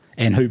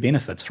 and who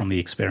benefits from the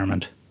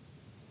experiment?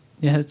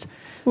 Yeah, it's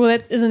Well,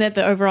 isn't that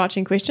the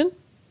overarching question?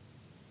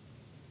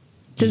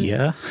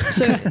 Yeah,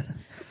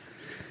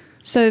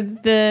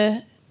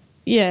 So,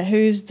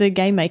 who's the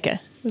game maker?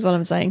 Is what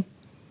I'm saying.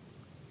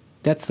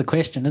 that's the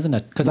question, isn't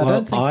it? Because well, I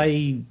don't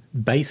think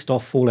based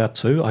off Fallout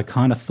 2, I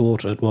kind of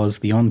thought it was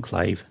the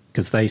Enclave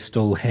because they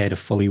still had a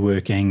fully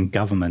working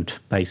government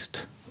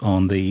based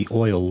on the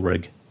oil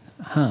rig.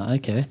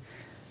 okay.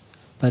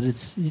 But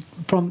it's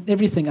from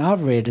everything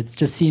I've read, it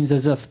just seems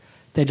as if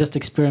they just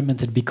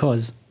experimented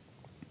because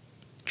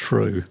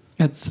True.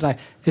 it's like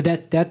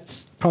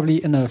that's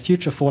probably in a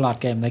future Fallout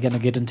game they're going to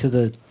get into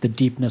the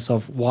deepness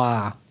of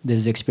why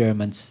there's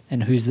experiments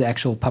and who's the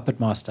actual puppet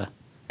master.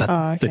 But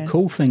Oh, okay. the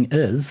cool thing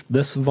is,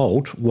 this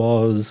vault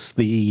was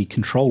the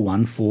control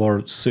one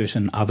for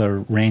certain other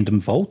random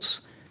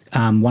vaults.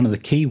 One of the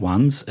key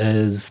ones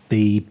is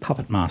the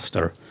Puppet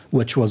Master,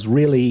 which was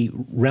really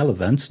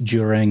relevant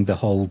during the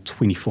whole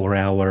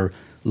 24-hour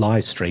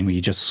live stream where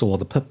you just saw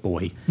the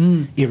Pip-Boy.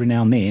 Every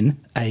now and then,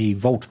 a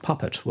vault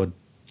puppet would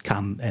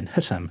come and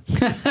hit him.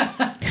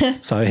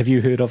 So have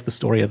you heard of the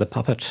story of the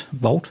Puppet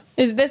Vault?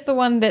 That's the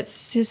one that's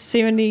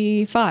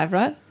 75,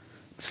 right?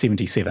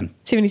 77.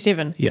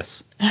 77.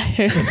 Yes.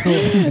 There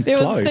was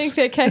a Close. thing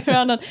that came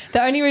around on.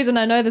 The only reason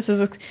I know this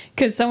is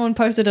because someone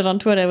posted it on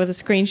Twitter with a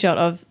screenshot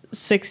of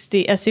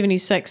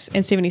 76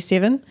 and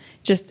 77.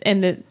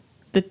 And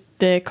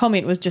the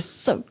comment was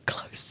just so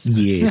close.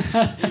 Yes.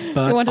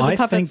 But wanted the I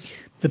puppets.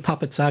 think the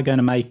puppets are going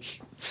to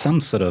make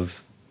some sort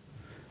of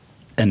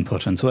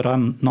input into it.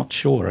 I'm not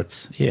sure.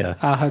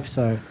 I hope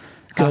so.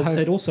 Because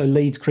it also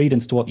leads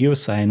credence to what you were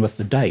saying with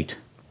the date.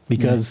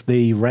 Because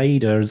the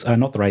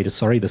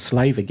the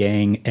Slaver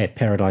gang at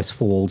Paradise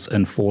Falls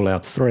in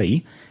Fallout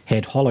 3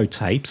 had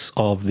holotapes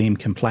of them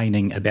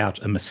complaining about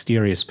a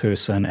mysterious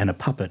person and a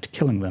puppet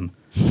killing them,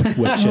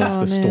 which is man.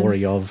 the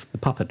story of the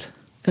puppet.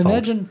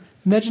 vault.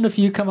 Imagine if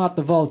you come out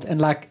the vault and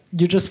like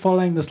you're just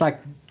following this like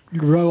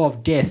row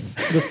of death,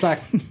 this like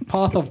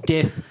path of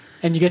death,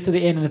 and you get to the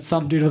end and it's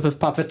some dude with his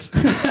puppet,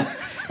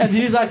 and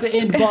he's like the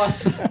end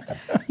boss.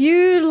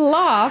 You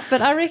laugh,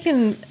 but I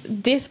reckon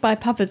death by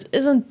puppets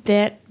isn't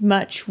that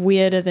much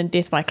weirder than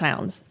death by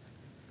clowns.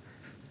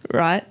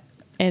 Right?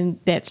 And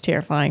that's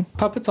terrifying.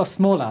 Puppets are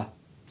smaller,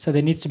 so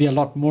there needs to be a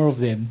lot more of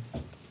them.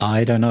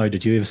 I don't know.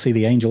 Did you ever see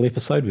the Angel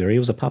episode where he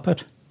was a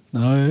puppet?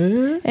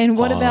 No. And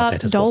what Oh, about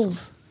that is dolls?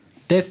 awesome.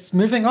 That's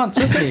moving on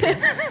swiftly.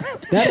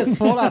 That is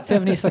Fallout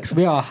 76.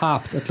 We are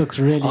hyped. It looks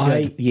really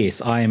good.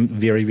 Yes, I am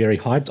very, very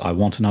hyped. I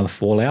want another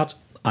Fallout.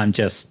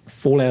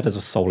 Fallout is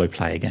a solo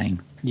player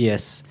game.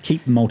 Yes.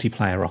 Keep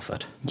multiplayer off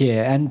it.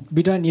 Yeah, and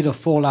we don't need a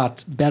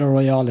Fallout Battle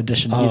Royale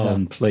edition Oh, either.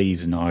 and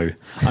please, no.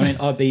 I mean,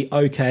 I'd be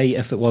okay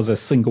if it was a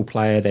single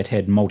player that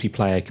had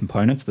multiplayer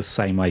components the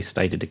same way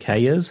State of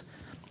Decay is.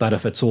 But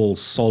if it's all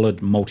solid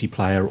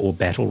multiplayer or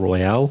Battle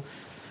Royale,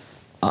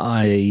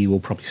 I will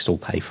probably still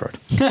pay for it.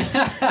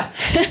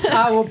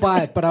 I will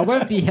buy it, but I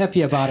won't be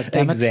happy about it,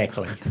 damn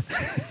Exactly.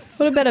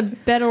 What about a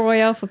battle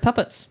royale for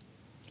puppets?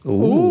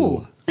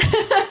 Ooh.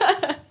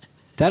 it.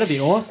 That'd be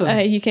awesome.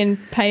 You can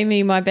pay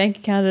me. My bank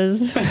account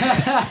is.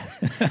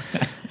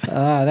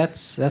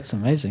 That's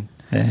amazing.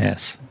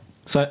 Yes.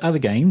 So other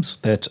games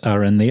that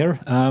are in there.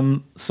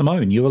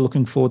 Simone, you were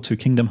looking forward to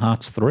Kingdom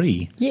Hearts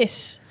 3.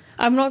 Yes.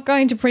 I'm not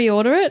going to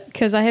pre-order it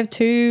because I have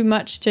too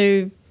much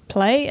to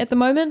play at the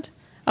moment.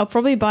 I'll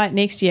probably buy it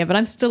next year, but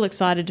I'm still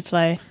excited to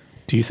play.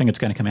 Do you think it's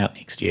going to come out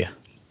next year?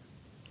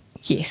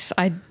 Yes,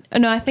 I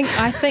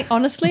think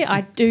honestly,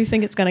 I do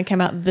think it's going to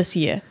come out this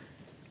year.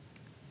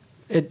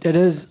 It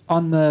is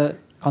on the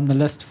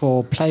list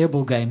for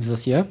playable games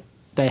this year.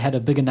 They had a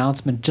big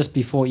announcement just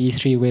before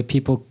E3 where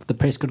the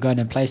press could go in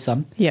and play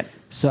some. Yep.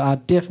 So I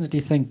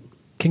definitely think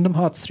Kingdom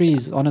Hearts 3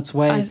 is on its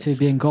way to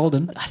being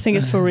golden. I think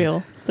it's for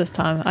real this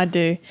time. I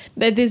do.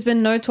 There's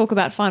been no talk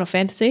about Final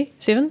Fantasy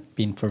 7,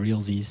 Been for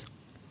realsies.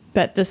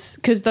 but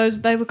because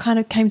they were kind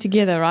of came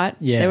together, right?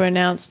 Yeah. They were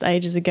announced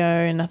ages ago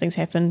and nothing's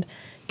happened.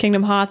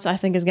 Kingdom Hearts, I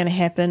think, is going to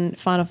happen.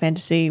 Final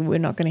Fantasy, we're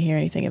not going to hear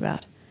anything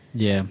about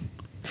Yeah,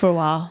 for a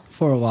while.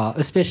 for a while.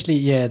 Especially,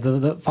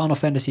 the Final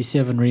Fantasy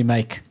 7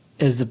 remake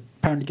is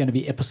apparently going to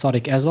be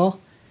episodic as well.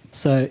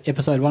 So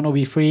episode 1 will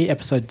be free,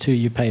 episode 2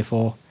 you pay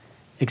for,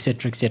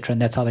 etc., etc.,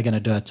 and that's how they're going to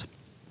do it.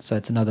 So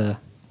it's another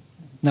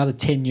another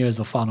 10 years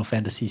of Final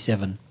Fantasy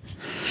VII.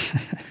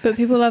 But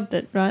people loved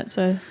it, right?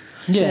 So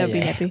Yeah, they'll be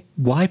yeah. happy.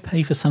 Why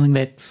pay for something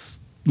that's,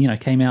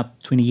 came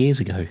out 20 years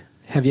ago?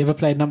 Have you ever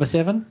played number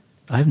 7?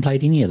 I haven't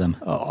played any of them.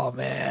 Oh,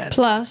 man.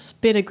 Plus,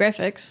 better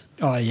graphics.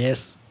 Oh,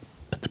 yes.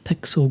 But the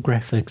pixel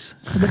graphics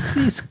are the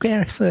best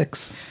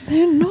graphics.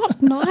 They're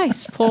not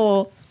nice,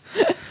 Paul.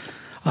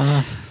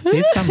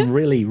 There's some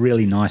really,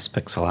 really nice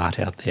pixel art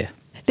out there.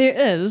 There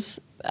is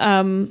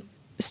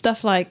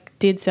stuff like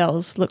Dead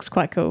Cells looks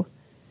quite cool.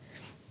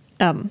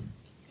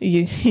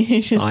 You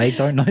just, I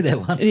don't know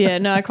that one. yeah,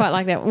 no, I quite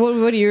like that. What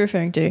are you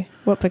referring to?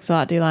 What pixel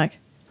art do you like?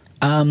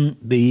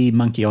 The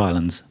Monkey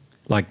Islands,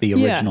 like the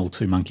original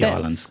two Monkey That's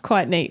Islands.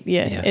 quite neat.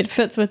 Yeah. Yeah. It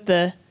fits with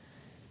the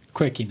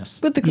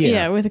Quirkiness.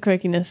 Yeah. with the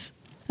quirkiness.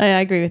 I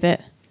agree with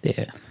that.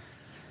 Yeah.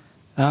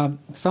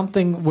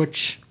 Something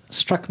which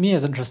struck me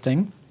as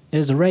interesting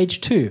is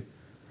Rage 2.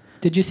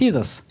 Did you see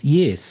this?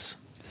 Yes.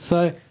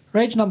 So,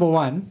 Rage number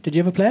 1, did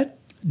you ever play it?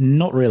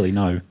 Not really,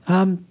 no.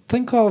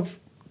 Think of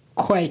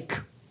Quake.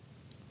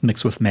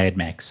 Mixed with Mad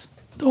Max.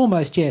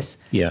 Almost, yes.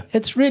 Yeah.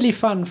 It's really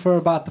fun for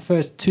about the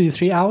first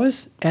 2-3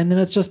 hours, and then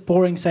it's just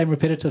boring, same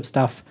repetitive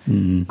stuff.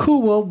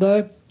 Cool world,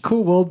 though.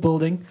 Cool world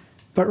building.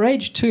 But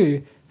Rage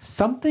 2,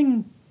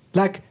 something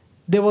like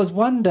there was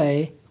one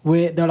day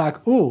where they're like,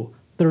 oh,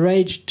 the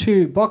Rage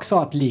 2 box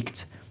art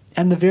leaked.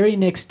 And the very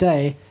next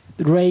day,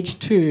 the Rage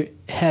 2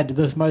 had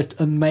this most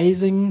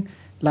amazing,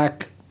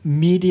 like,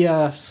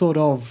 media sort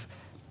of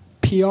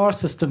PR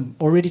system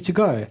all ready to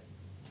go.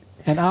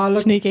 And I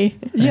looked, Sneaky.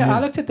 I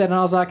looked at that and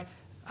I was like,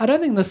 I don't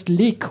think this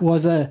leak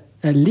was a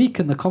leak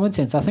in the common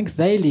sense. I think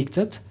they leaked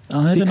it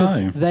I don't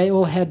because know. they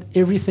all had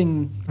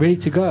everything ready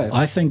to go.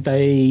 I think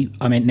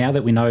now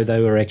that we know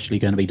they were actually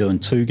going to be doing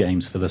 2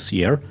 games for this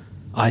year,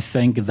 I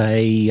think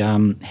they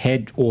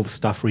had all the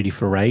stuff ready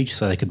for Rage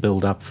so they could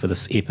build up for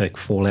this epic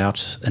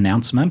Fallout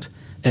announcement.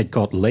 It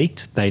got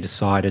leaked. They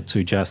decided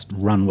to just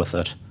run with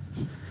it.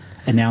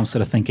 And now I'm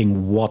sort of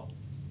thinking,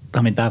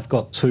 they've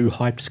got 2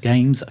 hyped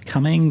games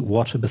coming.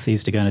 What are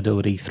Bethesda going to do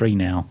at E3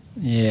 now?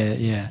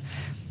 Yeah.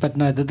 But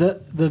no,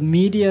 the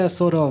media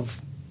sort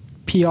of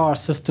PR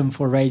system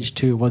for Rage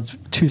 2 was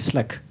too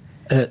slick.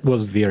 It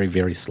was very,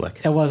 very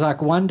slick. It was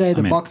like one day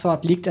the box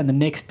art leaked and the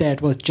next day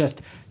it was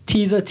just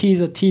teaser,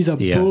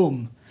 Yeah.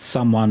 boom.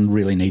 Someone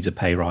really needs a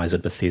pay rise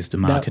at Bethesda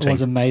marketing. That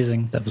was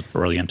amazing. That was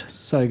brilliant.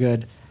 So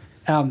good.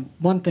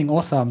 One thing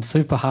also I'm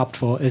super hyped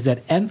for is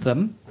that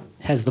Anthem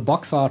has the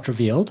box art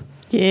revealed.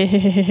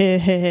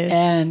 Yes.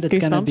 And it's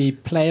going to Goosebumps. be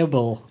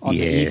playable on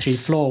the Yes.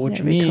 E3 floor, which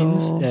That'd be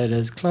means cool. it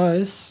is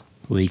close.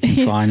 We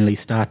can finally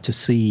start to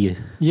see.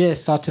 Yeah,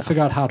 start to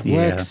figure out how it Yeah.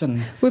 works.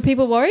 And Were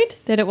people worried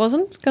that it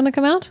wasn't going to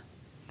come out?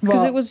 Because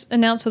well, it was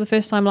announced for the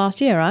first time last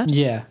year, right?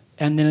 Yeah,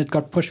 and then it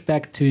got pushed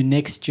back to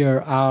next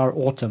year, our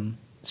autumn,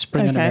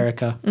 spring in Okay.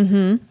 America.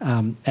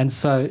 Mm-hmm. And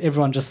so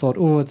everyone just thought,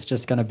 oh, it's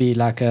just going to be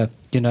like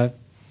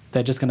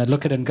they're just going to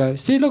look at it and go,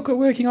 see, look, we're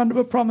working on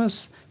a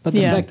promise. But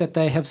the Yeah. fact that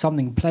they have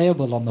something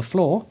playable on the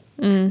floor,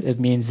 it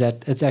means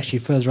that it's actually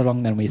further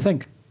along than we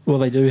think. Well,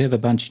 they do have a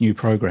bunch of new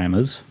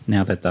programmers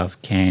now that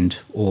they've canned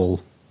all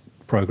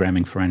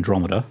programming for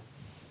Andromeda.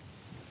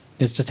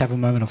 Let's just have a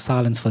moment of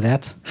silence for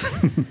that,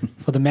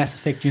 for the Mass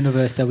Effect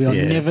universe that we are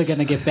Yes. never going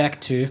to get back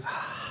to.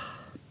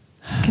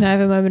 Can I have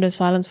a moment of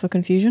silence for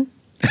confusion?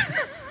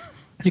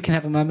 You can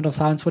have a moment of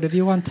silence, whatever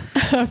you want.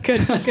 Oh,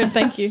 good.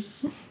 Thank you.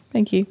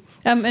 Thank you.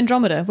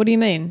 Andromeda, what do you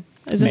mean?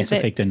 Isn't Mass that-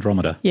 Effect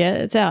Andromeda. Yeah,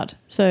 it's out.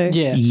 So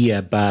Yeah.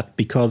 Yeah, but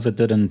because it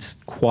didn't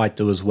quite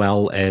do as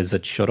well as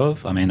it should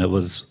have, it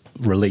was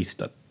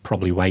released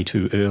probably way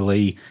too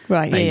early.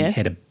 Right, They yeah.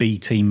 had a B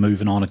team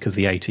moving on it because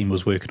the A team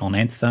was working on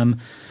Anthem.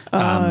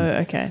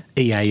 okay.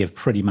 EA have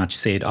pretty much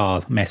said,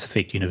 Mass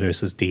Effect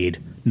universe is dead.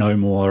 No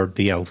more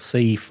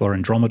DLC for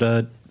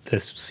Andromeda. The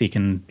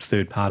second,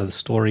 third part of the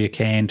story are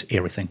canned.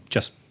 Everything.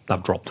 Just,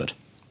 they've dropped it.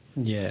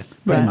 Yeah.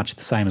 Pretty But much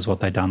the same as what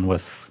they've done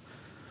with...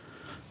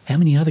 How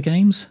many other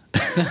games?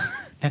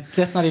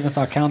 let's not even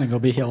start counting. We'll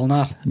be here all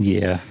night.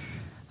 Yeah.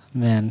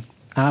 Man.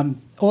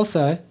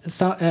 Also,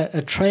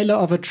 a trailer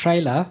of a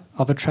trailer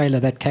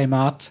that came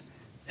out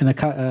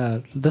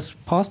in this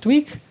past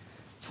week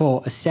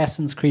for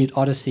Assassin's Creed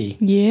Odyssey.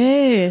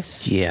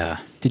 Yes. Yeah.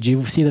 Did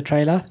you see the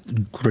trailer?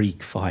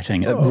 Greek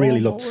fighting. It really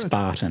looked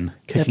Spartan.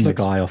 Kicking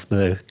looks- the guy off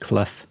the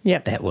cliff.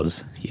 Yep. That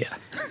was, yeah.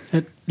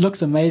 It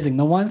looks amazing.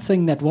 The one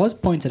thing that was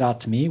pointed out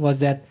to me was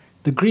that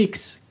the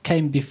Greeks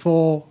came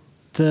before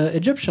the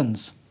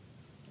Egyptians.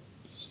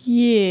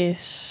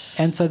 Yes.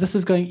 And so this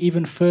is going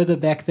even further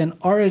back than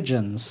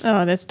Origins,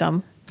 Oh, that's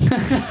dumb.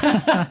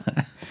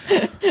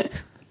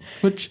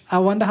 which I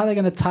wonder how they're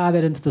going to tie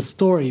that into the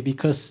story,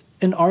 because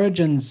in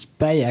Origins,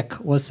 Bayek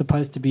was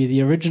supposed to be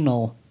the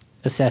original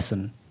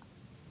assassin.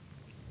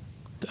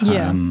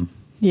 Yeah.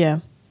 Yeah.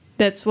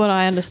 That's what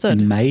I understood.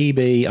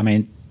 Maybe,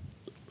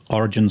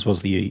 Origins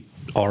was the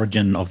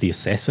origin of the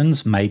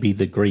Assassins. Maybe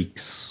the Greek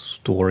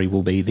story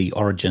will be the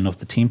origin of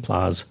the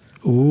Templars.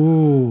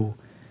 Ooh,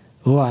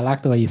 I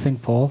like the way you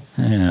think, Paul.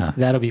 Yeah.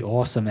 That'll be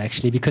awesome,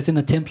 actually, because then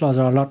the Templars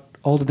are a lot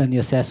older than the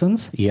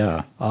Assassins.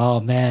 Yeah. Oh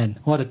man,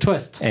 what a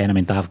twist! And I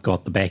mean, they've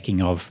got the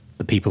backing of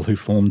the people who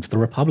formed the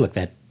Republic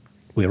that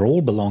we're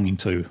all belonging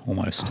to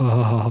almost.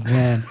 Oh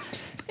man,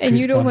 And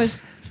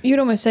Goosebumps. you'd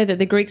almost say that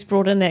the Greeks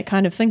brought in that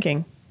kind of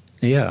thinking.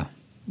 Yeah.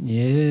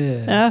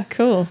 Yeah, Ah,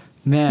 cool.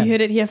 man. You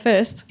heard it here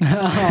first.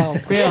 Oh,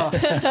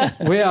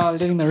 we are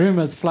letting the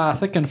rumors fly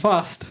thick and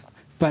fast.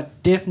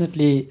 But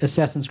definitely,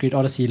 Assassin's Creed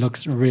Odyssey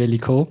looks really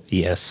cool.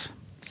 Yes.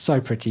 So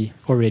pretty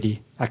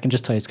already. I can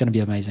just tell you, it's going to be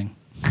amazing.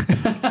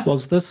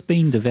 Was this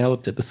being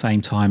developed at the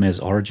same time as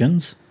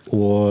Origins?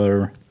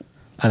 Or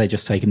are they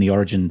just taking the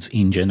Origins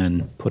engine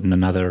and putting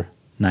another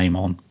name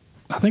on?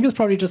 I think it's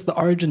probably just the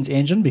Origins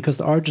engine because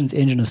the Origins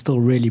engine is still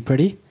really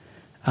pretty.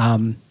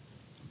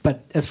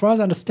 But as far as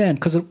I understand,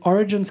 because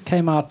Origins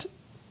came out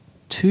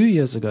 2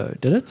 years ago,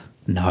 did it?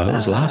 No, it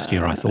was last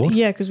year, I thought.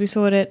 Yeah, because we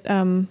saw it at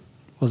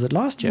Was it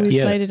last year? we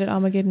Yeah. played it at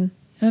Armageddon,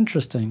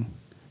 Interesting.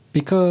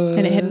 Because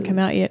and it hadn't come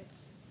out yet.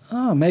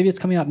 Oh, maybe it's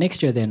coming out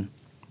next year then.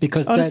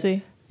 Because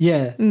Odyssey.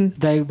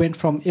 they went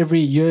from every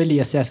yearly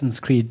Assassin's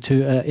Creed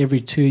to every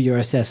 2-year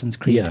Assassin's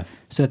Creed, Yeah.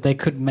 so that they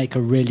could make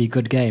a really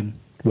good game.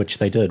 Which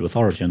they did with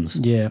Origins.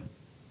 Yeah.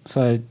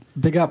 So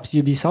big ups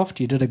Ubisoft.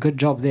 You did a good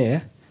job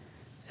there.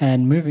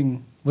 And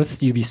moving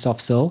with Ubisoft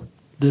still,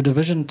 The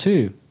Division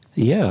 2.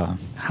 Yeah.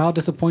 How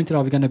disappointed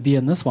are we going to be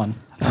in this one?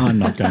 I'm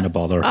not going to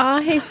bother.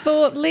 I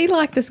thought Lee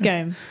liked this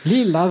game.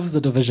 Lee loves The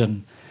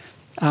Division.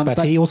 But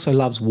he also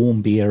loves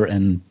warm beer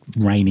in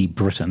rainy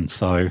Britain,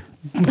 so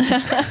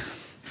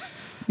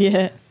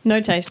Yeah,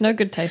 no taste, no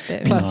good taste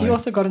there. Plus, he No.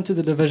 also got into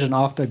The Division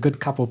after a good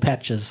couple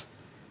patches.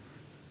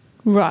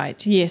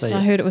 Right, yes, So,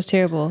 I heard it was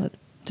terrible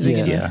to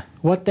begin Yeah. with.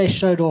 What they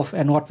showed off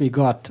and what we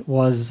got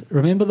was,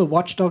 remember the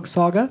Watch Dogs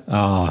saga?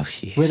 oh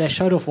yes. Where they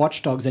showed off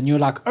Watch Dogs and you were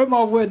like, oh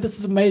my word, this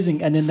is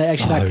amazing. And then they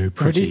actually So like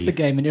pretty. released the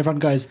game and everyone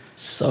goes,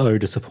 So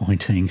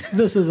disappointing.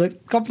 this is a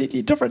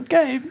completely different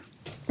game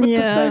with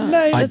the same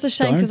name. That's a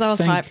shame because I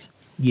was hyped.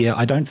 Yeah,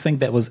 I don't think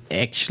that was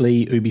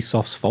actually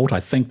Ubisoft's fault. I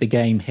think the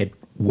game had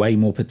way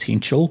more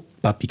potential,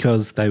 but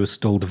because they were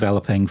still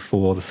developing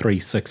for the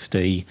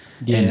 360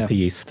 Yeah. and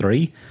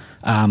PS3,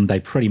 they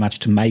pretty much,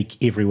 to make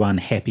everyone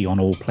happy on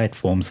all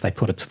platforms, they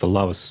put it to the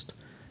lowest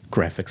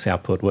graphics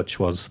output, which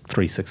was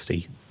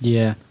 360.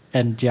 Yeah.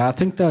 And yeah, I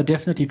think they were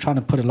definitely trying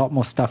to put a lot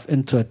more stuff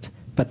into it,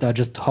 but they were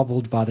just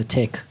hobbled by the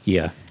tech.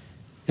 Yeah.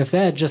 If they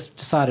had just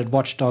decided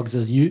Watch Dogs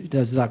as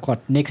like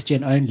what, next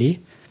gen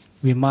only,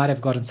 we might have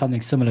gotten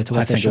something similar to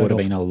what I they think it showed would have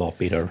off. been a lot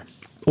better.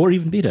 Or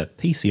even better,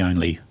 PC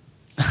only.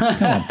 Come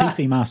on,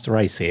 PC Master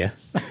Race here.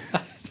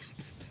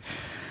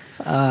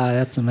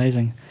 That's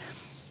amazing.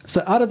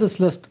 So out of this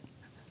list,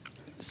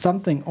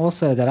 something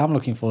also that I'm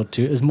looking forward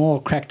to is more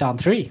Crackdown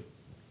 3.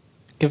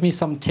 Give me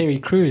some Terry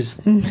Crews.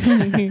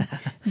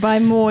 By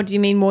more, do you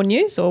mean more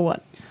news or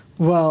what?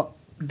 Well,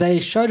 they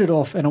showed it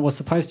off and it was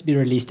supposed to be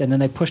released and then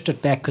they pushed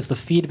it back because the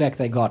feedback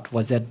they got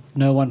was that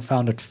no one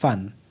found it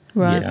fun.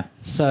 Right. Yeah.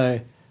 So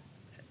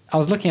I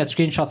was looking at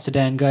screenshots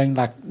today and going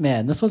like,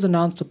 man, this was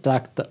announced with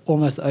like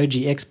almost the OG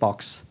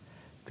Xbox,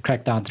 the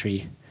Crackdown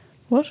 3.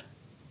 What?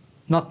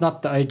 Not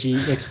the OG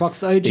Xbox,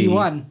 the OG The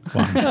one.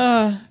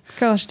 Oh,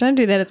 gosh, don't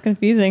do that. It's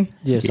confusing.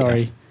 Yeah,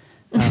 sorry.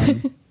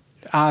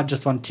 I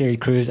just want Terry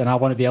Crews and I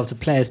want to be able to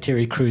play as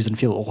Terry Crews and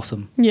feel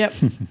awesome. Yep.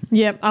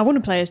 Yep. I want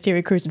to play as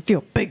Terry Crews and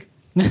feel big.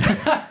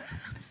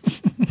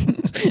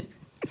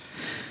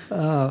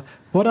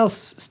 What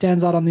else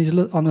stands out on this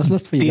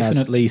list for you guys?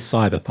 Definitely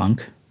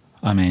Cyberpunk.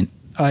 I mean,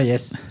 Oh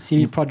yes,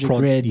 CD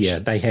Projekt Red. yeah,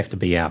 they have to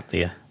be out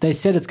there. They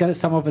said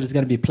some of it is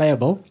going to be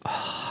playable.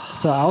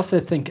 So I also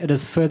think it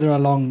is further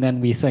along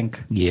than we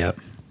think. Yeah.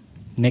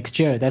 Next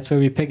year, that's where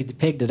we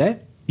pegged it, eh?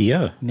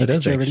 Yeah, it Next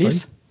is year actually.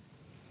 release.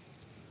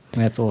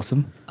 That's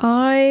awesome.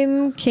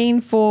 I'm keen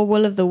for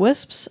Will of the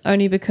Wisps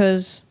only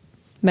because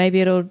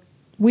maybe it'll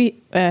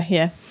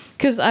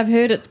because I've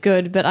heard it's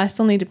good, but I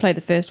still need to play the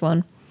first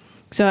one.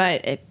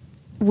 So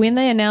when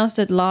they announced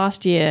it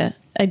last year,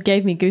 it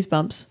gave me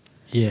goosebumps.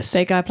 Yes.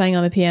 That guy playing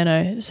on the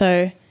piano.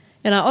 So,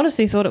 and I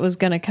honestly thought it was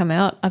going to come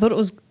out. I thought it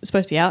was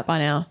supposed to be out by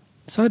now.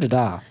 So did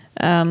I.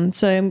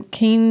 So I'm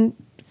keen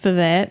for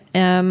that.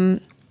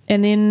 And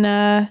then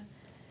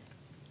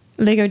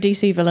Lego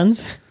DC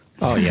Villains,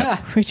 Oh, yeah.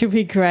 which will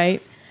be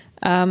great.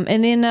 And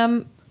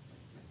then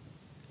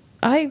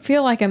I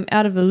feel like I'm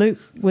out of the loop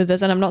with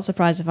this, and I'm not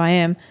surprised if I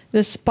am. The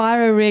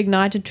Spyro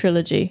Reignited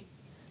trilogy.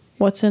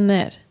 What's in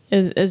that?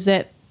 Is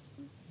that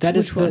That's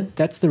Which one?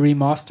 the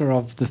remaster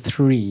of the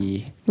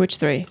 3. which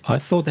 3? I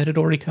thought that had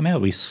already come out.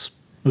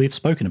 We've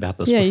spoken about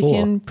this Yeah, before. you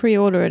can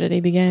pre-order it at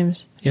EB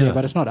Games. Yeah,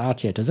 but it's not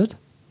out yet, is it?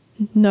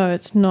 No,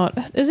 it's not.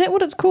 Is that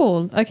what it's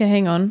called? Okay,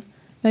 hang on.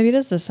 Maybe it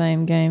is the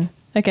same game.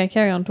 Okay,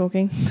 carry on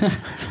talking.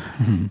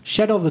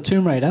 Shadow of the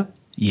Tomb Raider.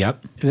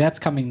 Yep. That's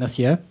coming this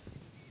year.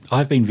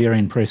 I've been very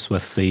impressed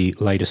with the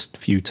latest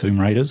few Tomb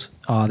Raiders.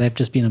 Oh, they've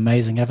just been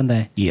amazing, haven't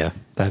they? Yeah,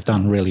 they've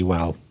done really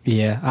well.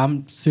 Yeah,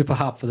 I'm super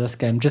hyped for this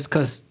game just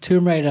because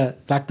Tomb Raider,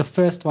 like the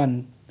first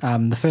one,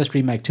 the first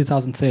remake,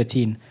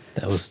 2013,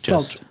 That was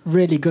felt just...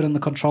 really good in the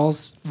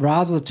controls.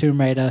 Rise of the Tomb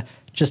Raider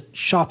just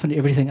sharpened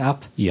everything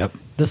up. Yep.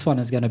 This one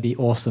is going to be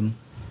awesome.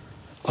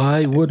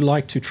 I would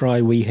like to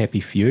try We Happy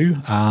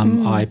Few.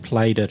 I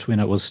played it when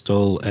it was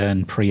still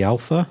in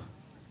pre-alpha.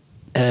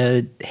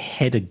 It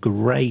had a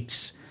good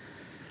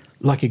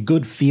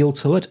feel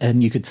to it,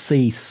 and you could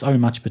see so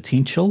much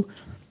potential,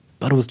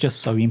 but it was just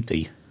so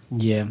empty.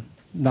 Yeah.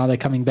 Now they're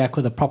coming back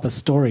with a proper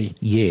story,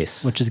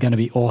 Yes. which is going to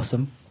be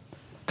awesome.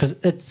 Because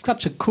it's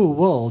such a cool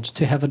world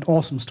to have an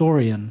awesome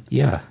story in.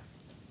 Yeah.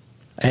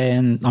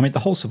 And, I mean, the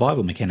whole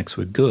survival mechanics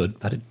were good,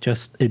 but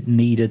it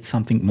needed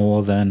something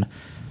more than...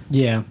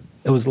 Yeah.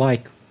 It was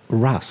like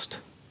Rust.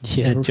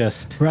 Yeah. It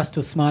just... Rust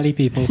with smiley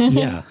people.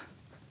 Yeah.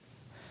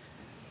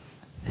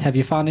 Have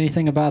you found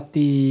anything about the...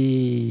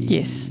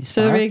 Yes.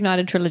 So the Spyro?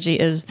 Reignited trilogy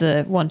is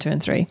the 1, 2,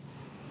 and 3.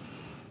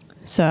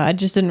 So I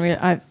just didn't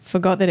I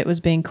forgot that it was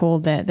being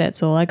called that.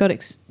 That's all. I got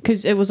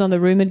because it was on the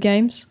Rumored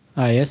Games.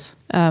 Oh, yes.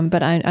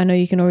 But I know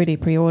you can already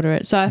pre-order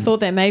it. So I thought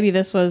that maybe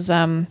this was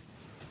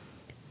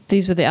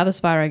these were the other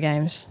Spyro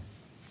games,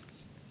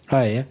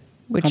 Oh, yeah.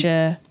 which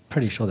are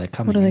Pretty sure they're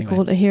coming what are they anyway.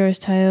 called? A Hero's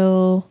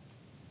Tale.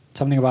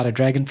 Something about a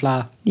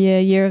dragonfly. Yeah,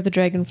 Year of the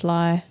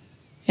Dragonfly,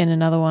 and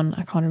another one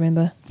I can't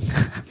remember.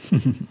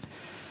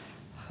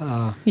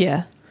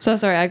 Yeah. So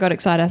sorry, I got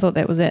excited. I thought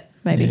that was it.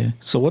 Maybe. Yeah.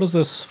 So what is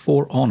this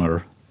For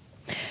Honor?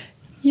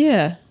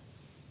 Yeah.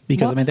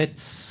 Because, What? I mean,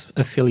 that's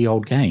a fairly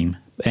old game,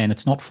 and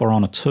it's not For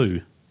Honor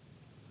 2.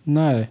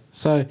 No.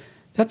 So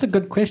that's a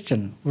good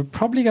question. We're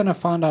probably going to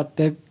find out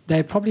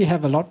they probably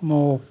have a lot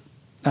more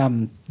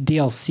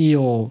DLC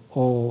or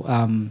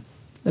an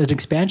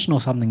expansion or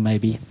something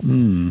maybe.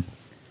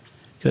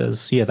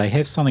 Because, yeah, they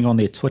have something on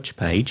their Twitch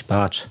page,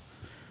 but...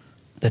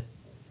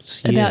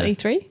 That's, About yeah.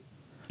 E3.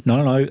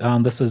 No.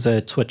 This is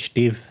a Twitch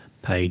dev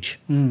page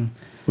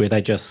where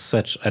they just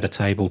sit at a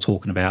table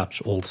talking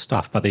about all the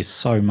stuff, but there's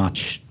so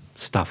much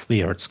stuff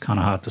there, it's kind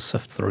of hard to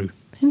sift through.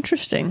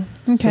 Interesting.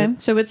 Okay.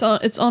 So it's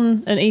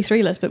on an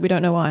E3 list, but we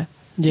don't know why.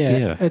 Yeah.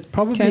 Yeah. It's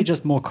probably Okay.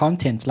 just more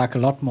content, like a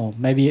lot more.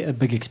 Maybe a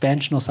big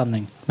expansion or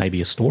something.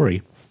 Maybe a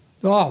story.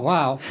 Oh,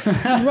 wow.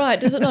 Right.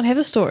 Does it not have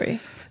a story?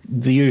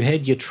 You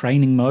had your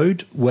training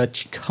mode,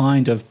 which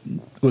kind of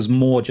was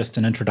more just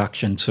an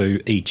introduction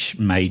to each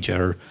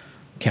major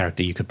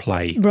character you could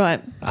play.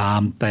 Right.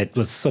 That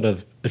was sort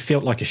of, it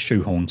felt like a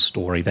shoehorn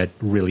story that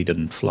really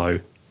didn't flow.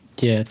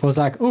 Yeah, it was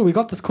like, oh, we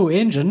got this cool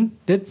engine.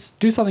 Let's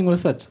do something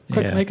with it.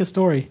 Quick, Yeah. make a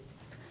story.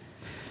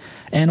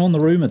 And on the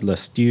rumoured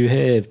list, you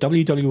have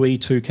WWE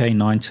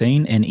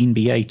 2K19 and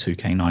NBA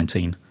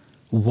 2K19.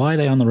 Why are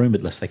they on the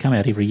rumoured list? They come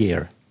out every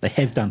year. They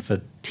have done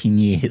for 10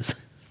 years.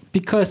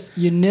 Because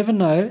you never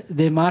know.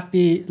 There might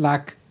be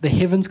like the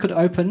heavens could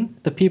open.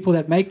 The people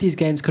that make these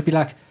games could be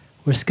like,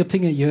 we're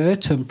skipping a year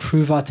to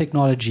improve our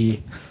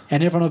technology.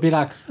 And everyone will be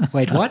like,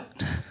 wait, what?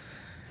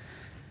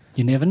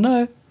 You never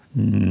know.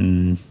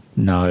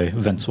 No,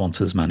 Vince wants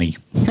his money.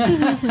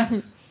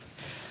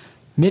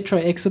 Metro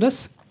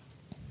Exodus.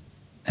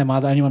 Am I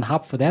the only one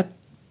hyped for that?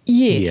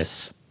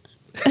 Yes.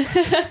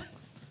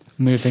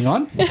 Moving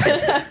on.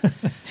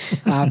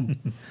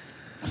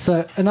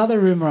 So another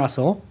rumor I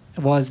saw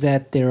was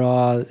that there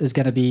is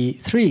going to be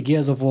 3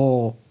 Gears of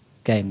War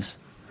games.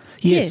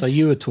 Yeah, Yes. so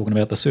you were talking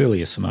about this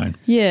earlier, Simone.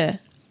 Yeah.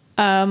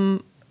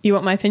 You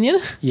want my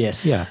opinion?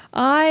 Yes. Yeah.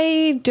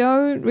 I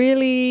don't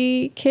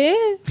really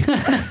care.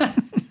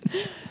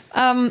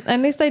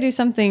 Unless they do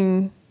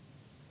something,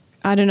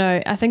 I don't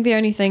know. I think the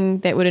only thing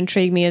that would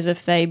intrigue me is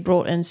if they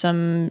brought in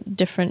some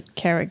different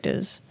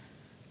characters.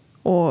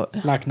 Or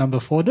Like number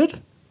 4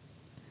 did?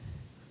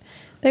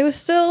 they were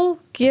still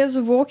Gears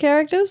of War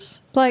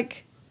characters.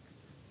 Like,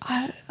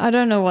 I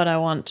don't know what I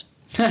want.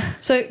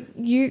 So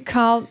you,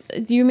 Carl,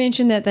 you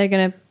mentioned that they're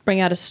going to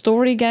bring out a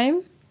story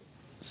game.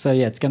 So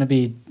yeah, it's going to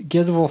be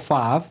Gears of War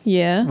 5,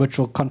 Yeah. which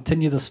will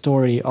continue the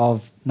story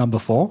of number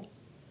 4.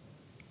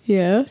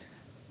 Yeah.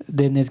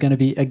 Then there's going to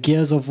be a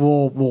Gears of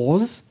War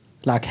Wars,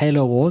 like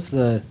Halo Wars,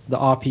 the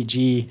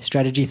RPG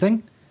strategy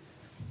thing.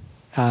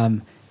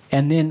 And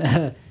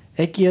then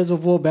a Gears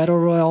of War Battle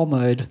Royale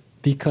mode,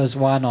 because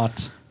why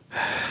not?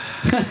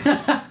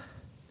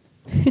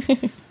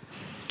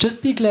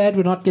 Just be glad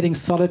we're not getting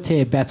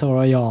Solitaire Battle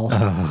Royale.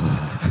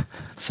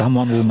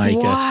 Someone will make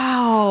it.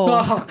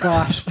 Wow. Oh,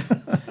 gosh.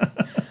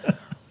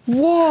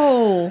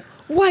 Whoa.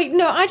 Wait,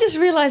 no, I just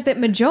realized that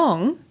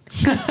Mahjong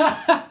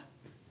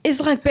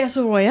is like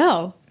Battle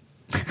Royale.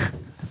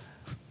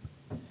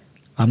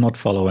 I'm not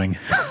following.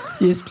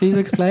 Yes, please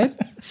explain.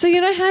 So you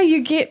know how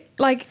you get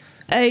like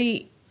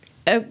a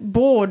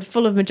board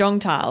full of Mahjong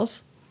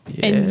tiles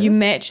and you Yes.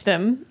 match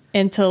them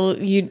until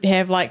you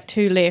have like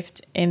 2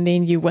 left and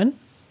then you win?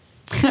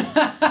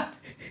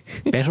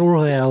 Battle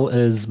Royale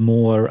is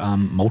more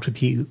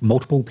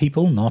multiple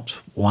people, not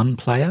one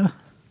player.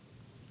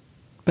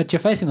 But you're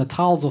facing the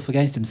tiles off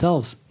against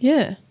themselves.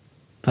 Yeah.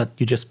 But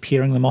you're just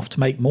pairing them off to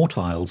make more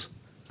tiles.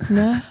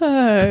 No.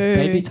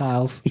 Baby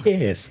tiles.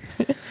 Yes.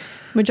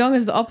 Mahjong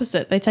is the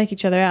opposite. They take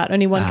each other out.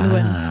 Only one can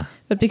win. Ah.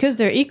 But because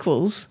they're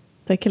equals,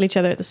 they kill each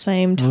other at the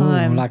same Ooh,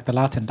 time. like the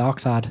light and dark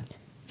side.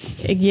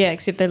 Yeah,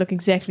 except they look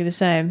exactly the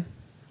same.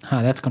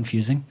 Huh, that's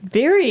confusing.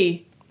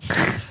 Very.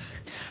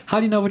 How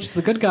do you know which is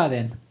the good guy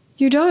then?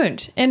 You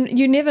don't. And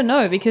you never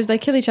know because they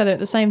kill each other at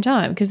the same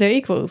time because they're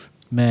equals.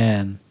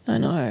 Man, I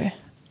know.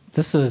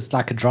 this is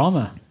like a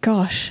drama.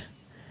 Gosh.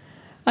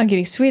 I'm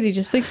getting sweaty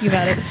just thinking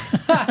about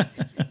it.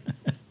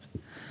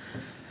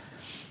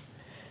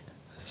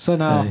 So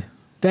now, Okay.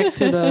 back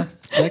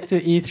to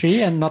E3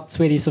 and not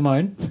Sweaty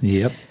Simone.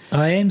 Yep.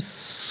 I am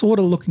sort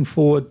of looking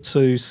forward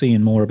to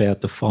seeing more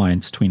about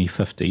Defiance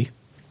 2050.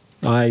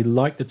 I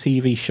like the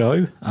TV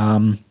show.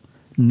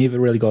 Never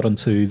really got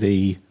into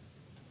the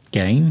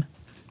game.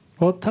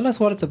 Well, tell us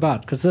what it's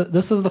about, because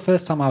this is the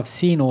first time I've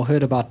seen or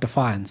heard about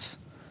Defiance.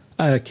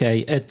 Okay,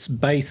 it's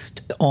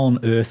based on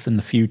Earth in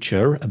the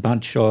future. A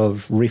bunch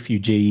of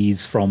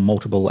refugees from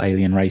multiple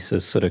alien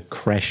races sort of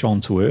crash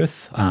onto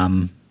Earth.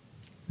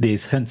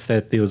 There's hints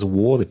that there was a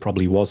war. There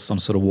probably was some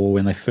sort of war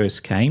when they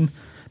first came,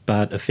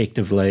 but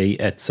effectively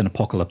it's an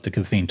apocalyptic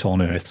event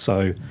on Earth.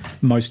 So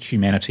most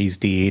humanity's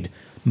dead.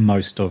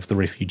 Most of the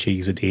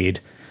refugees are dead.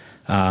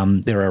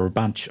 There are a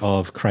bunch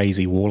of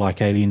crazy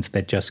warlike aliens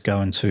that just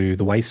go into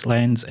the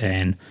wastelands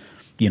and,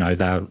 you know,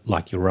 they're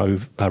like your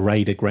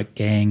raider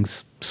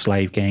gangs,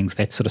 slave gangs,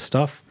 that sort of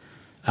stuff.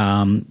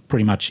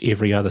 Pretty much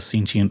every other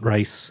sentient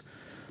race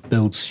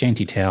builds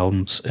shanty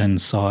towns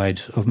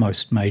inside of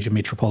most major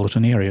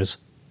metropolitan areas.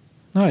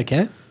 Oh,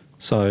 okay.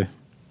 So,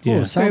 Cool.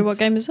 yeah, Sorry, what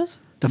game is this?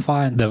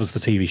 Defiance. that was the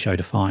TV show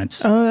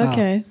Defiance. Oh,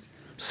 okay.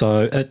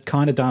 So it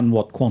kind of done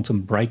what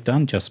Quantum Break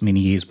done just many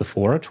years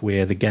before it,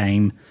 where the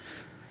game,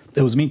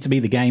 it was meant to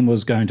be the game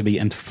was going to be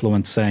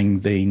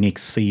influencing the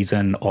next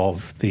season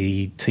of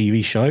the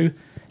TV show,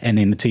 and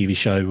then the TV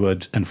show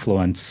would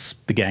influence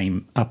the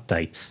game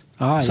updates.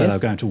 So yes. they're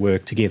going to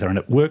work together, and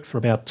it worked for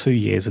about 2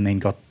 years and then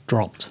got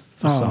dropped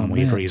for some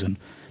weird man. reason.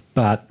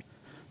 But,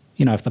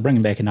 you know, if they're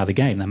bringing back another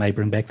game, they may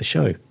bring back the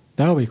show.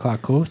 That'll be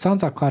quite cool.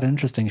 Sounds like quite an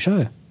interesting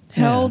show.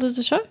 How old is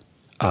the show?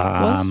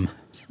 Um,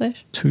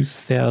 Slash?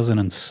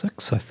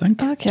 2006, I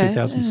think. Okay.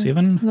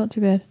 2007. Not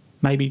too bad.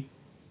 Maybe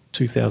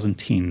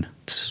 2010.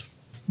 It's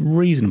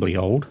reasonably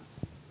old.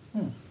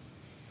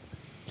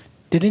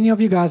 Did any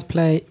of you guys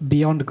play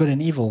Beyond Good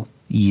and Evil?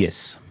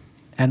 Yes.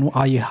 And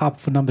are you hyped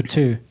for number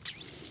 2?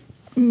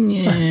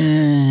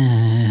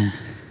 Yeah.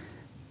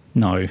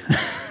 No.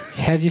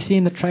 Have you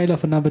seen the trailer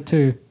for number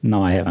 2?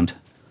 No, I haven't.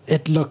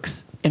 It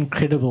looks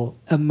incredible.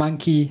 A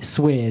monkey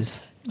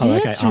swears. Oh,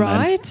 okay, That's I'm in.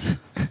 right.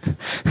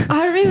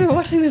 I remember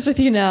watching this with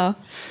you now.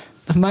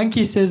 The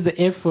monkey says the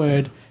F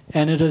word,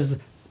 and it is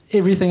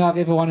everything I've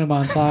ever wanted in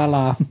my entire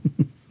life.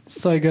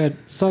 So good.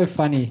 So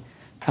funny.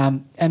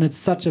 And it's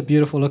such a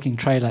beautiful looking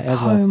trailer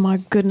as Oh well. my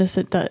goodness,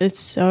 it's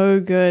so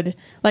good.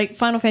 Like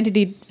Final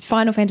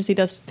Fantasy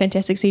does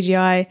fantastic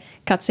CGI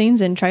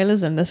cutscenes and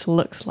trailers, and this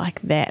looks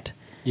like that.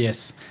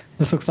 Yes.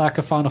 This looks like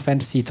a Final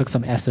Fantasy took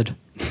some acid.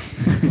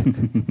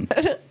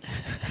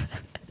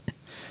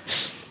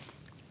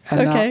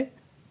 And Okay.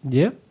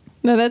 Yeah.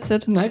 No, that's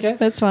it. Okay.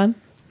 That's fine.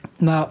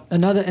 Now,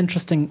 another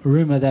interesting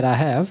rumor that I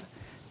have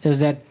is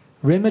that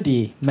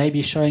Remedy may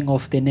be showing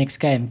off their next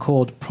game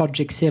called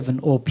Project 7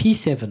 or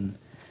P7.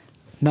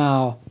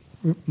 Now,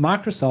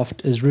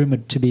 Microsoft is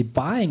rumored to be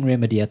buying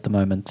Remedy at the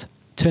moment,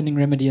 turning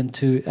Remedy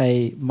into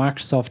a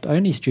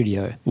Microsoft-only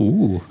studio.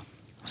 Ooh.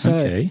 So,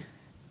 Okay.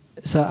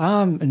 so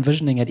I'm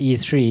envisioning at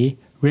E3,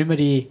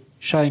 Remedy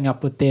showing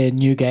up with their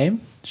new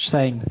game,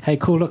 saying, hey,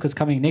 cool, look, it's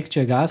coming next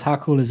year, guys. How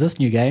cool is this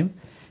new game?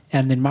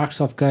 And then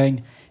Microsoft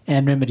going,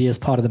 and Remedy is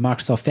part of the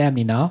Microsoft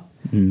family now.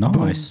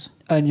 Nice.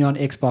 Only on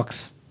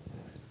Xbox.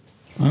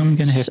 I'm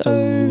going to have to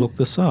So- look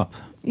this up.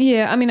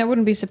 Yeah, I mean, I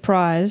wouldn't be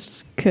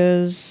surprised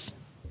because,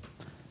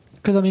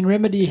 Because, I mean,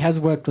 Remedy has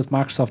worked with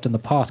Microsoft in the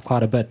past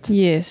quite a bit.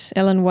 yes,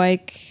 Alan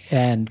Wake,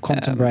 And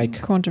Quantum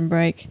Break. Quantum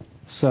Break.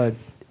 So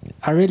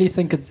I really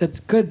think it's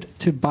good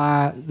to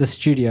buy the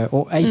studio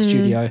or a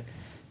studio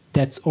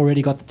that's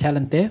already got the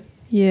talent there.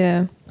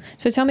 Yeah.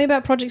 So tell me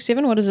about Project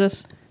 7. What is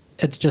this?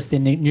 It's just their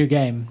new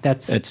game.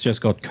 It's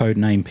just got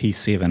codename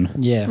P7.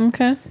 Yeah.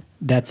 Okay.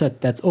 That's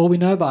it. That's all we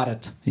know about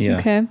it. Yeah.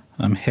 Okay.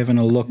 I'm having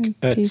a look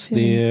at P7.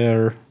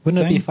 their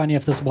Wouldn't it be thing. funny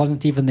if this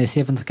wasn't even their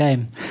 7th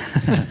game?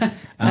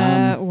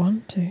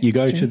 1, 2. You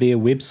go to 3. their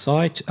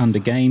website under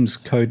games,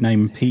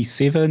 codename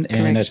P7, and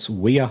Correct. it's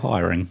We Are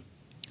Hiring.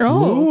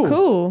 Oh, Ooh.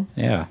 cool.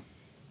 Yeah.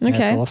 Okay.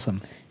 That's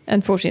awesome.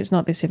 Unfortunately, it's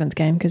not their 7th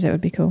game because that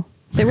would be cool.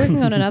 They're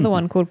working on another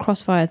one called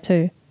Crossfire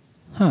 2,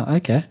 Huh,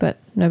 okay. but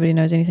nobody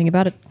knows anything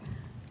about it.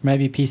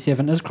 Maybe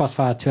P7 is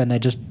Crossfire 2 and they're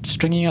just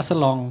stringing us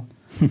along,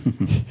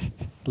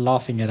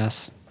 laughing at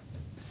us.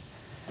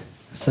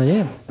 So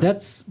yeah,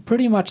 that's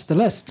pretty much the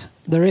list.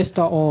 The rest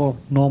are all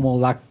normal,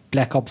 like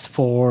Black Ops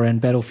 4 and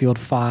Battlefield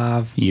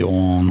 5,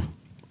 Yawn.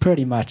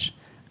 pretty much.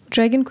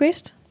 Dragon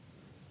Quest?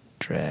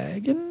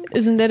 Dragon?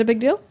 Isn't that a big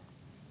deal?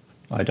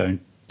 I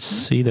don't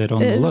see that on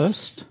the It's-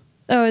 list.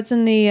 Oh, it's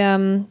in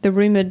the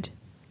rumored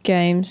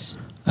games.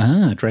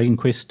 Ah, Dragon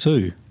Quest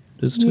 2.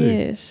 There's 2.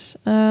 Yes.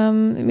 Let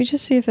me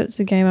just see if it's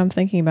the game I'm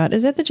thinking about.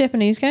 Is that the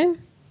Japanese game?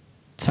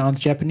 Sounds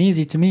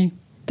Japanesey to me.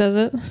 Does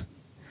it?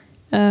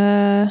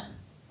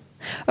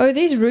 Oh,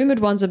 these rumored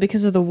ones are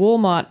because of the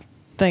Walmart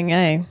thing,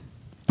 eh?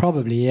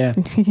 Probably, yeah.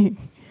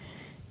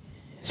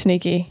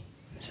 Sneaky.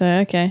 So,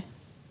 okay.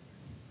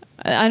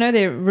 I know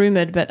they're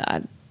rumored, but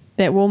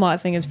that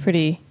Walmart thing is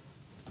pretty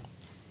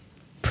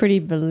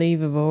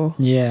believable.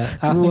 Yeah,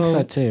 I think so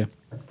Well- too.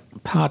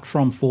 Apart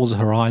from Forza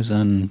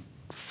Horizon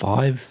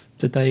 5,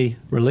 did they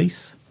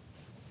release?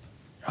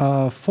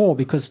 4,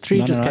 because 3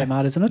 No, just no. came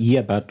out, isn't it?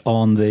 Yeah, but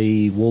on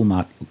the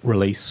Walmart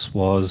release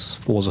was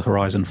Forza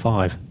Horizon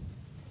 5.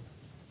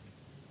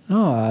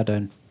 Oh, I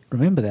don't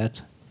remember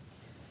that.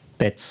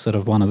 That's sort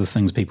of one of the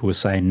things people were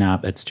saying, nah,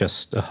 it's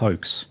just a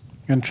hoax.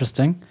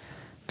 Interesting.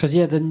 Because,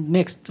 yeah, the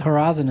next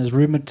Horizon is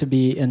rumored to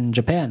be in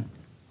Japan,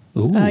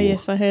 Ooh, Oh,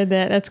 yes, I heard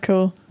that. That's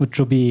cool. which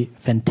will be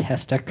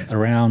fantastic.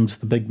 around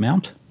the big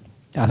mount?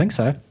 I think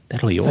so.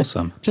 That'll be So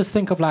awesome. Just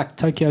think of like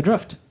Tokyo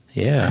Drift.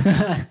 Yeah.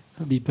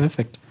 That'd be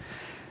perfect.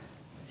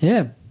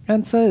 Yeah.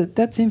 And so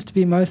that seems to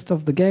be most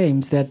of the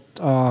games that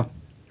are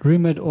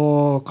rumored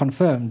or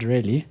confirmed,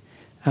 really.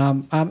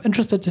 I'm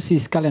interested to see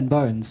Skull and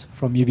Bones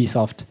from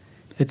Ubisoft.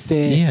 It's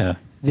Yeah.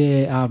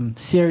 their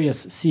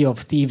serious Sea of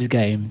Thieves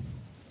game,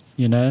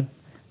 you know?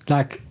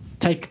 Like,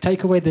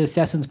 take away the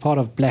Assassin's part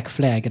of Black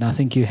Flag, and I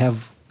think you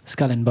have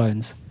Skull and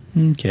Bones.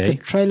 The Okay.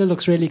 trailer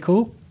looks really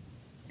cool.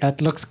 It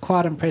looks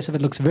quite impressive.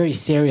 It looks very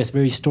serious,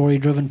 very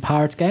story-driven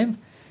pirate game.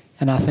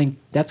 And I think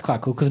that's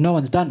quite cool because no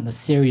one's done a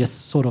serious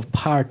sort of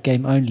pirate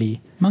game only.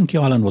 Monkey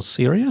Island was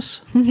serious.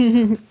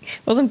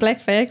 Wasn't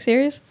Black Flag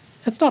serious?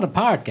 It's not a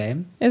pirate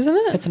game. Isn't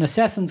it? It's an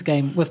Assassin's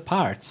game with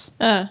pirates.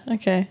 Ah,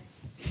 okay.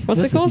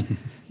 What's This it called? I'm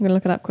going to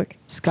look it up quick.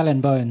 Skull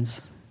and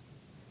Bones.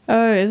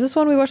 Oh, is this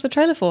one we watched the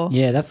trailer for?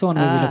 Yeah, that's the one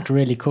where we Ah. looked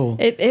really cool.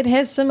 It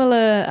has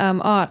similar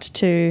art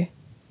to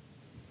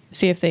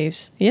Sea of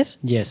Thieves, yes?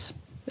 Yes,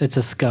 it's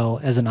a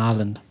skull as an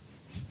island.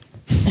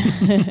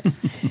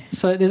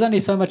 So there's only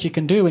so much you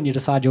can do when you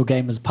decide your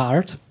game is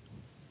pirate.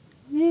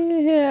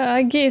 Yeah,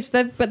 I guess.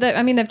 They've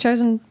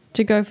chosen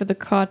to go for the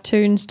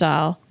cartoon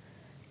style.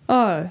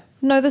 Oh,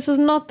 no, this is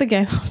not the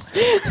game.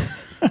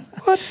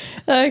 What?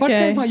 Okay. What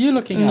game are you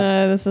looking at?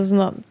 No, this is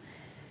not.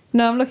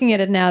 No, I'm looking at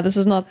it now. This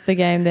is not the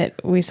game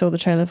that we saw the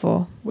trailer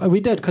for. Well, we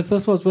did, because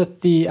this was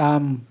with the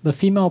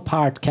female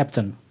pirate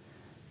captain.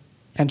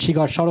 And she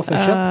got shot off her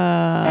ship.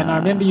 And I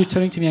remember you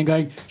turning to me and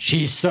going,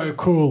 she's so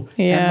cool.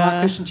 And Yeah. my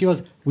question to you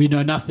was, we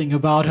know nothing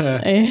about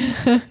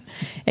her.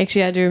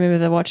 Actually, I do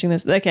remember watching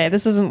this. Okay,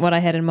 this isn't what I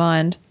had in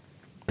mind.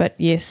 But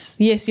yes,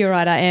 you're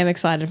right. I am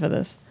excited for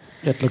this.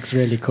 It looks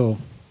really cool.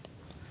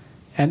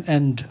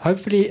 And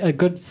hopefully a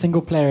good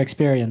single-player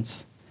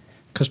experience.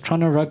 Because trying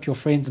to rope your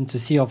friends into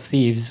Sea of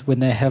Thieves when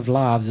they have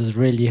lives is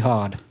really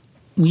hard.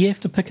 We have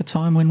to pick a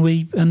time when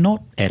we are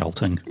not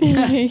adulting.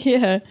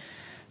 Yeah.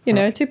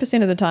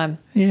 2% of the time.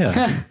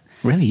 Yeah.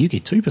 Really, you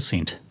get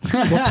 2%.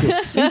 What's your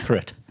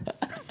secret?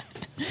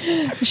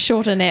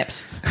 Shorter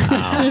naps.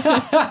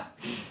 I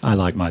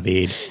like my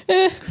bed.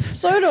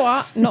 So do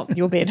I. Not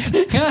your bed.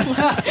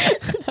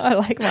 I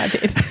like my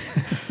bed.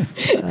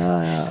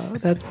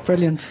 That's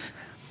brilliant.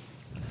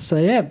 So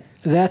yeah,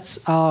 that's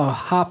our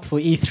hype for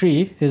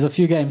E3. There's a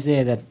few games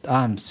there that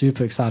I'm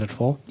super excited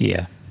for.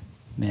 Yeah.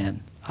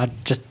 Man, I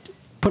just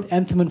put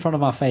Anthem in front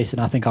of my face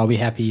and I think I'll be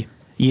happy.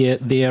 Yeah,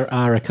 there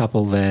are a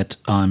couple that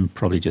I'm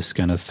probably just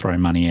going to throw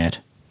money at.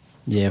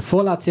 Yeah,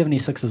 Fallout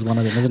 76 is one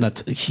of them, isn't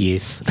it?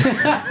 Yes.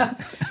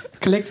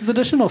 Collector's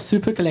edition or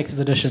super collector's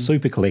edition?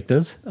 Super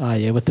collectors. Oh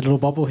yeah, with the little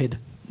bobblehead.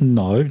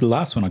 No, the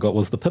last one I got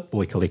was the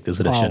Pip-Boy collector's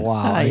edition. Oh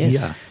wow! Ah, yes.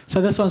 Yeah.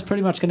 So this one's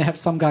pretty much going to have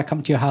some guy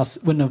come to your house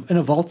in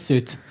a vault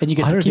suit, and you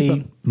get I to keep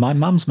already, him. my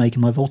mum's making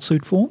my vault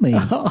suit for me.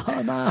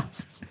 Oh,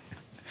 nice!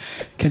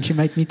 Can she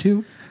make me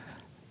too?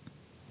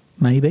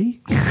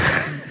 Maybe.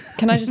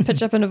 Can I just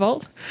pitch up in a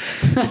vault?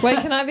 Wait,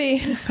 can I be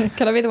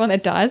the one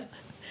that dies?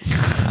 You'd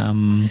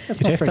not have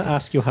very to good.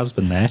 ask your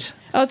husband that.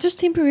 Oh, just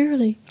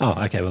temporarily.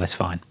 Oh, okay, well, that's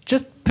fine.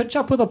 Just pitch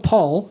up with a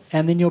pole,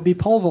 and then you'll be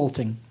pole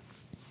vaulting.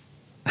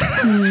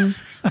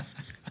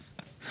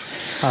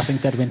 I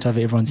think that went over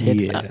everyone's head.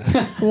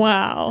 Yeah.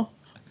 Wow.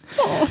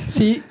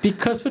 See,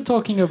 because we're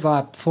talking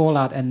about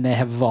Fallout and they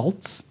have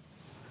vaults,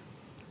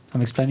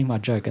 I'm explaining my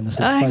joke, and this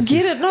is I supposed to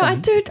get be it. No, I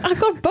funny. do. I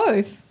got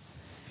both.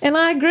 And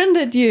I grinned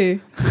at you.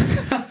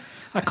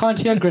 I can't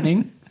hear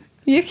grinning.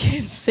 You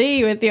can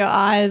see with your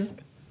eyes.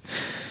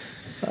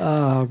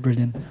 Oh,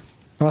 brilliant.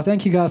 Well,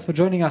 thank you guys for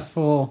joining us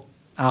for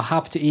our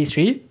hype to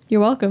E3.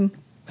 You're welcome.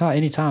 Oh,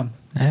 anytime.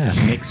 Yeah,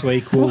 next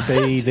week will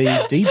be the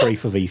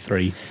debrief of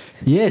E3.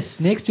 Yes,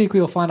 next week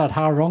we'll find out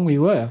how wrong we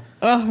were.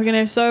 Oh, we're going to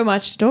have so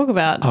much to talk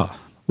about. Oh,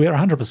 we're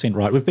 100%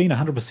 right. We've been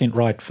 100%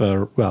 right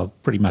for, well,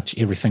 pretty much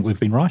everything we've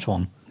been right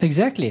on.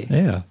 Exactly.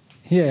 Yeah.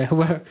 Yeah,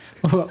 we're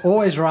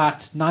always right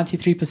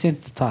 93%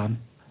 of the time.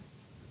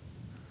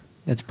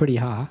 That's pretty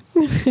high.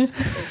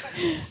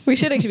 We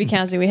should actually be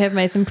counting. We have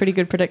made some pretty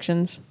good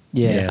predictions.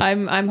 Yeah. Yes.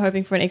 I'm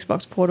hoping for an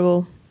Xbox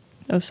portable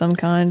of some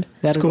kind.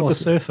 It's That called was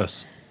the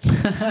Surface.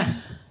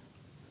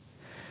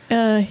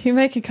 You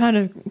make a kind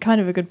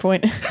of a good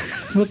point.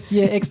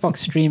 Xbox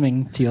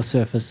streaming to your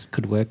Surface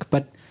could work,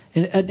 but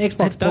an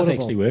Xbox It does portable,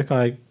 actually work.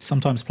 I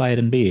sometimes play it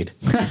in bed.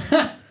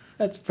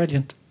 That's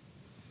brilliant.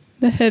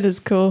 That is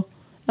cool.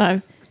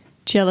 I'm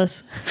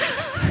jealous.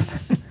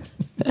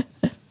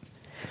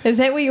 Is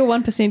that where your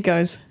 1%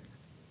 goes?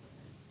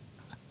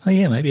 Oh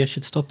yeah, maybe I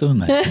should stop doing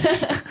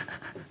that.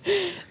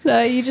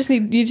 No, you just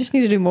need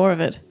to do more of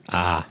it.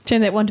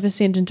 Turn that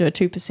 1% into a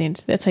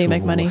 2%. That's how you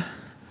make Ooh. money.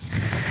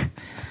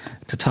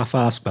 It's a tough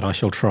ask, but I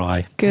shall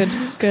try. Good.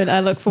 I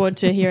look forward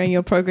to hearing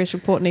your progress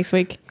report next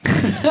week.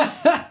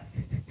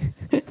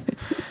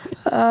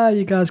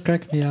 You guys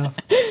crack me up.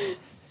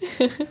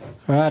 All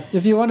right.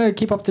 If you want to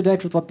keep up to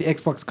date with what the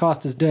Xbox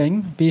Cast is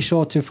doing, be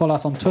sure to follow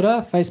us on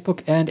Twitter,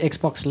 Facebook, and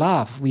Xbox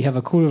Live. We have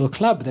a cool little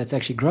club that's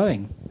actually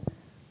growing.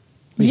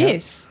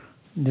 Yes.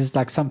 There's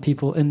like some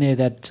people in there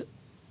that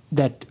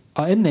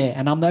are in there,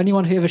 and I'm the only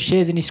one who ever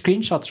shares any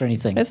screenshots or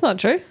anything. That's not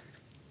true.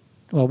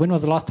 Well, when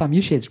was the last time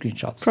you shared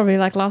screenshots? Probably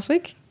like last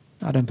week.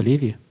 I don't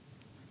believe you.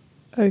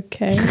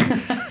 Okay.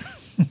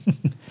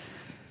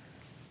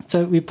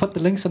 So we put the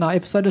links in our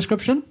episode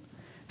description.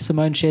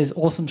 Simone shares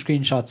awesome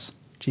screenshots.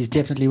 She's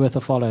definitely worth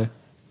a follow.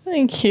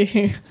 Thank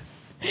you.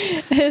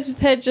 Is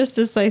that just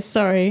to say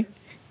sorry?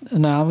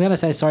 No, I'm going to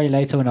say sorry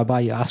later when I buy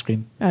you ice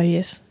cream. Oh,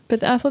 yes.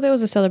 But I thought that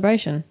was a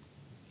celebration.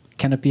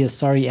 Can it be a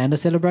sorry and a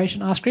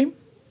celebration ice cream?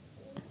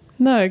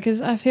 No, because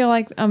I feel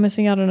like I'm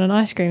missing out on an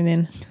ice cream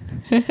then.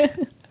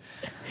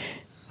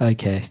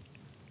 Okay.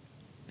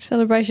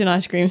 Celebration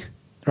ice cream.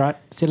 Right,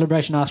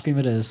 celebration ice cream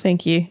it is.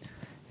 Thank you.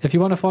 If you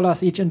want to follow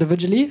us each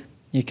individually,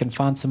 you can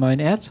find Simone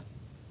at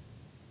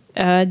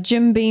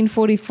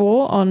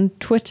JimBean44 on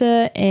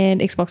Twitter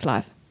and Xbox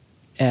Live.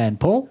 and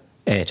Paul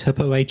At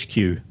Hippo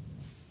HQ.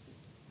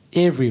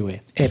 everywhere.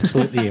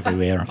 Absolutely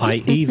everywhere. I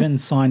even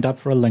signed up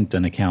for a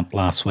LinkedIn account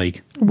last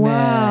week.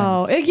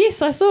 Wow.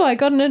 Yes, I saw. I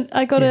got an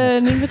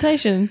Yes.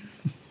 invitation.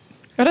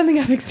 I don't think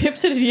I've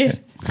accepted it yet.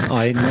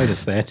 I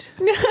noticed that.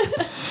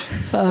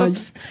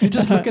 You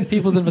just look at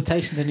people's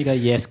invitations and you go,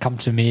 yes, come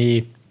to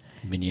me,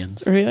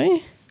 minions.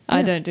 Really? I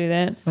Yeah. don't do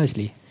that.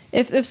 Mostly.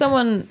 If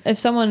someone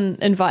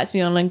invites me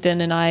on LinkedIn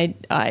and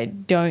I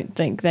don't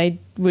think they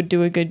would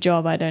do a good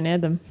job, I don't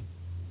add them.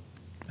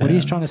 What are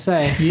you trying to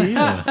say?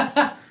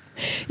 Yeah.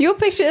 Your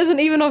picture isn't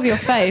even of your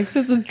face.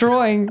 It's a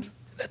drawing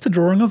That's a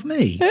drawing of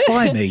me.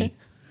 By me.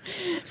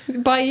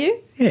 by you.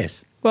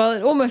 Yes. Well,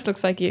 it almost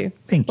looks like you.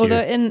 Thank you.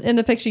 Although in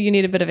the picture you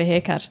need a bit of a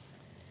haircut.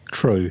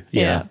 True.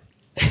 Yeah.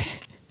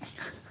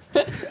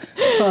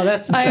 Oh,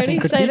 that's I interesting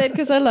only say critique. that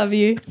because I love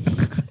you.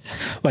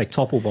 Wait,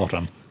 top or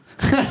bottom?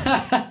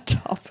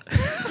 Top.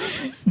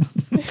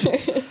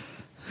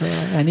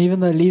 And even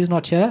though Lee's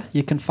not here,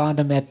 you can find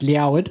him at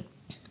Liawood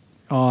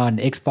on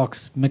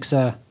Xbox,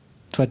 Mixer,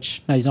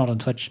 Twitch. No, he's not on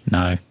Twitch.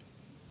 No.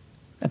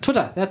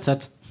 Twitter, that's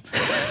it.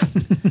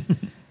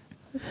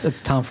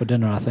 It's time for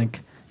dinner, I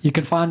think. You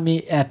can find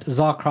me at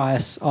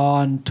Zarkrius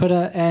on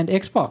Twitter and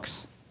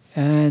Xbox.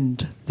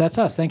 And that's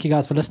us. Thank you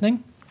guys for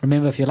listening.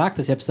 Remember, if you like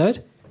this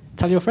episode,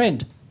 tell your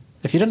friend.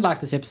 If you didn't like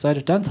this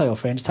episode, don't tell your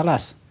friends. Tell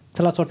us.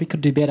 Tell us what we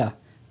could do better.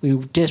 We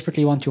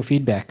desperately want your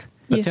feedback.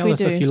 But Yes, tell we us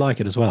do. if you like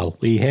it as well.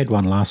 We had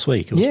one last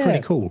week. It was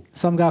pretty cool.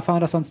 Some guy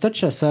found us on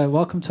Stitcher, so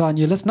welcome to our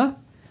new listener.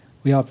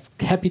 We are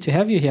happy to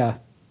have you here.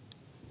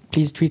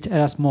 Please tweet at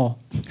us more.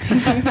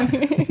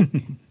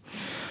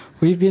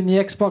 We've been the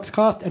Xbox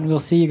Cast, and we'll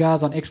see you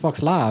guys on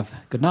Xbox Live.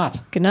 Good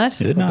night. Good night.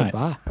 Good Or night.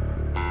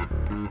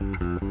 goodbye.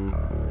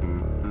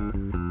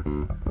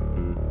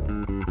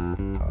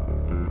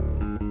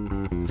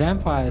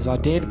 Vampires are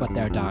dead, but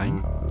they're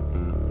dying.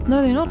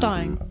 No, they're not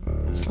dying.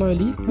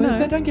 Slowly. Well, No. if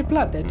they don't get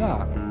blood, they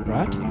die,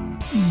 right?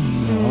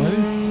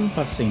 No.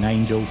 I've seen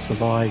angels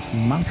survive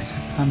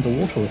months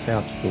underwater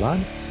without blood.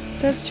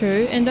 That's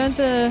true. And don't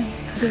the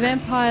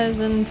vampires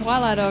in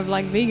Twilight are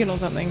like vegan or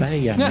something?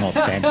 They are not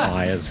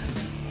vampires.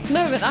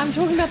 No, but I'm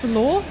talking about the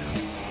law.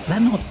 They're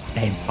not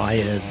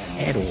vampires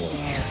at all.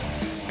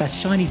 They're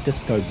shiny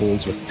disco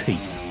balls with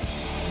teeth.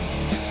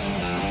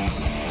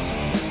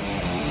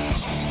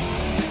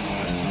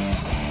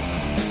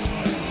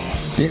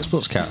 The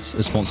Xbox Cast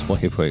is sponsored by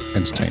Hippo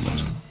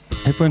Entertainment.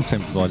 Hippo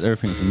Entertainment provides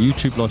everything from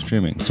YouTube live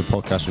streaming to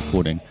podcast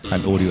recording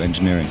and audio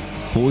engineering.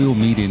 For all your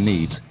media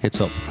needs,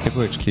 hit up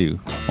Hippo HQ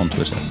on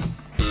Twitter.